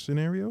 this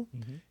scenario,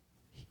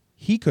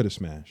 he could have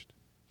smashed.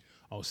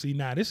 Oh, see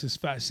now this is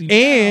fast. See,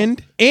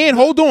 And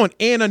hold on,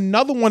 and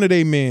another one of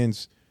they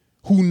mans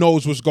who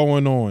knows what's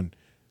going on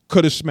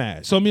could have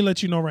smashed. so let me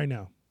let you know right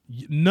now.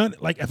 None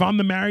like if I'm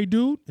the married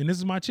dude and this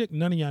is my chick,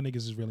 none of y'all niggas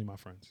is really my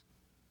friends.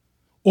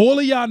 All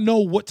of y'all know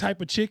what type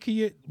of chick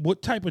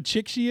what type of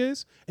chick she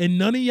is, and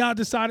none of y'all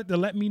decided to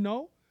let me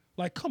know.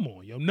 Like, come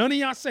on, yo. None of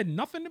y'all said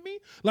nothing to me.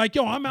 Like,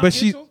 yo, I'm out But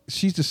here.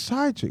 she's the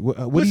side chick. What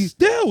But do you?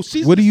 still,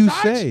 she's what do the you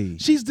side say?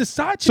 chick. She's the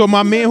side chick. So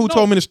my You man let who know.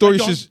 told me the story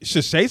Like, yo,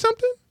 should say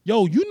something?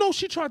 Yo, you know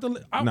she tried to.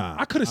 Nah,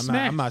 I could have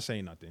smashed. I'm not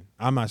saying nothing.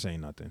 I'm not saying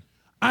nothing.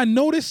 I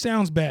know this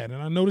sounds bad,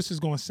 and I know this is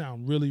going to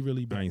sound really,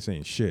 really I bad. ain't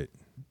saying shit.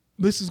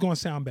 This is going to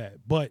sound bad,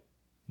 but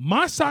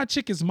my side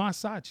chick is my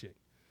side chick.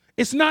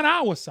 It's not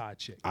our side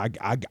chick.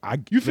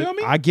 You feel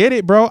me? I get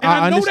it, bro. And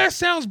I know understand. that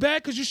sounds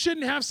bad because you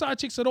shouldn't have side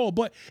chicks at all.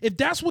 But if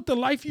that's what the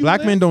life you Black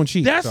live, men don't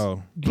cheat, That's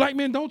so. black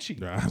men don't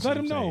cheat. Nah, that's Let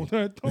what them I'm know.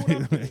 saying. Throw it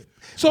out there. Black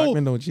So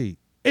men don't cheat.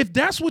 if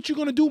that's what you're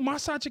gonna do, my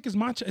side chick is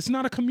my chick. It's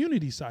not a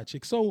community side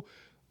chick. So,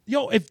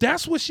 yo, if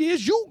that's what she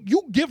is, you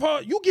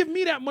give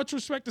me that much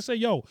respect to say,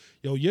 yo,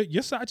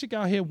 your side chick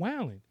out here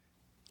wilding.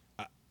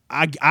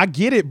 I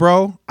get it,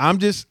 bro. I'm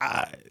just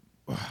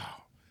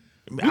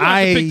We gonna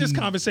have to pick this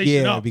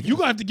conversation up. because- You're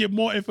gonna have to get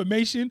more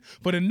information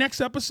for the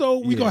next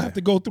episode. We're gonna have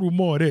to go through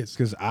more of this.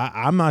 Because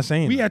I'm not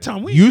saying We that. had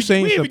time. You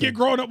saying we didn't even something. get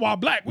grown up while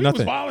black. We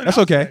Nothing. was wilding. That's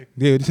out okay. today.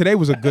 Dude, today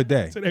was a good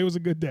day. Today was a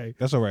good day.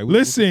 That's all right.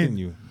 Listen,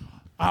 continue.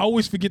 I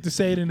always forget to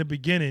say it in the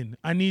beginning.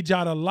 I need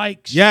y'all to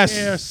like, Yes.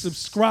 share,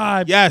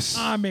 subscribe, Yes.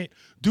 comment,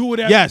 do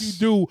whatever Yes. you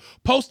do.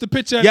 Post a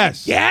picture of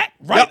Yes. the gat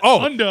right Yeah,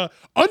 under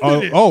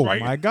this. Oh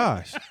right? my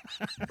gosh.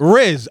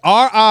 Riz,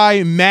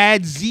 R.I.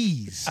 Mad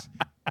Z's.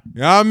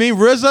 You know what I mean?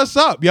 Riz us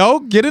up, yo.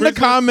 Get in Riz the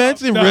us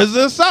comments up. and No. riz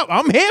us up.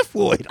 I'm here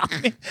for it.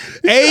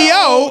 Hey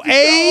yo.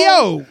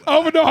 I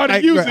don't know how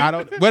to use it. I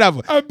don't.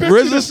 Whatever. I bet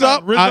Riz you us the up.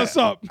 time. Riz us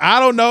up. I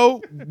don't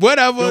know.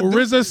 Whatever. Yo,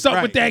 Riz us up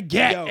Right. with that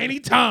gat Yo.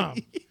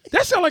 anytime.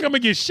 That sound like I'm gonna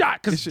get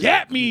shot because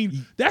gat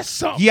mean that's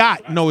something.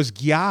 Gyat. No, it's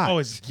gyat. Oh,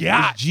 it's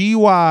gyat. It's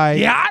G-Y.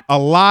 Gyat? A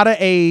lot of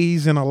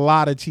A's and a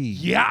lot of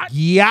T's. Gyat?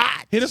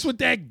 Gyat. Hit us with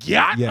that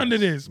gat Yes. under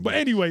this. But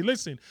anyway,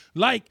 listen,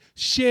 like,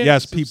 share,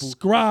 Yes, people.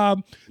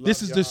 subscribe.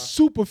 This is the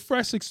Supa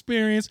Fresh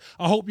Experience.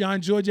 I hope y'all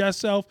enjoyed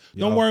yourself.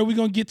 Don't Yo. worry, we're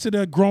gonna get to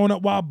the growing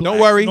up while black. Don't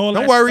worry. and all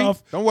Don't that worry.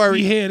 stuff. Don't worry.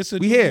 We here. This is a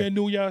We new here. year,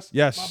 New Year's.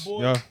 Yes. My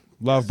boy. Yo.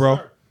 Love, Yes, bro.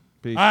 sir.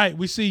 Peace. All right,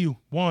 we see you.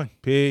 One.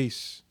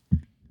 Peace.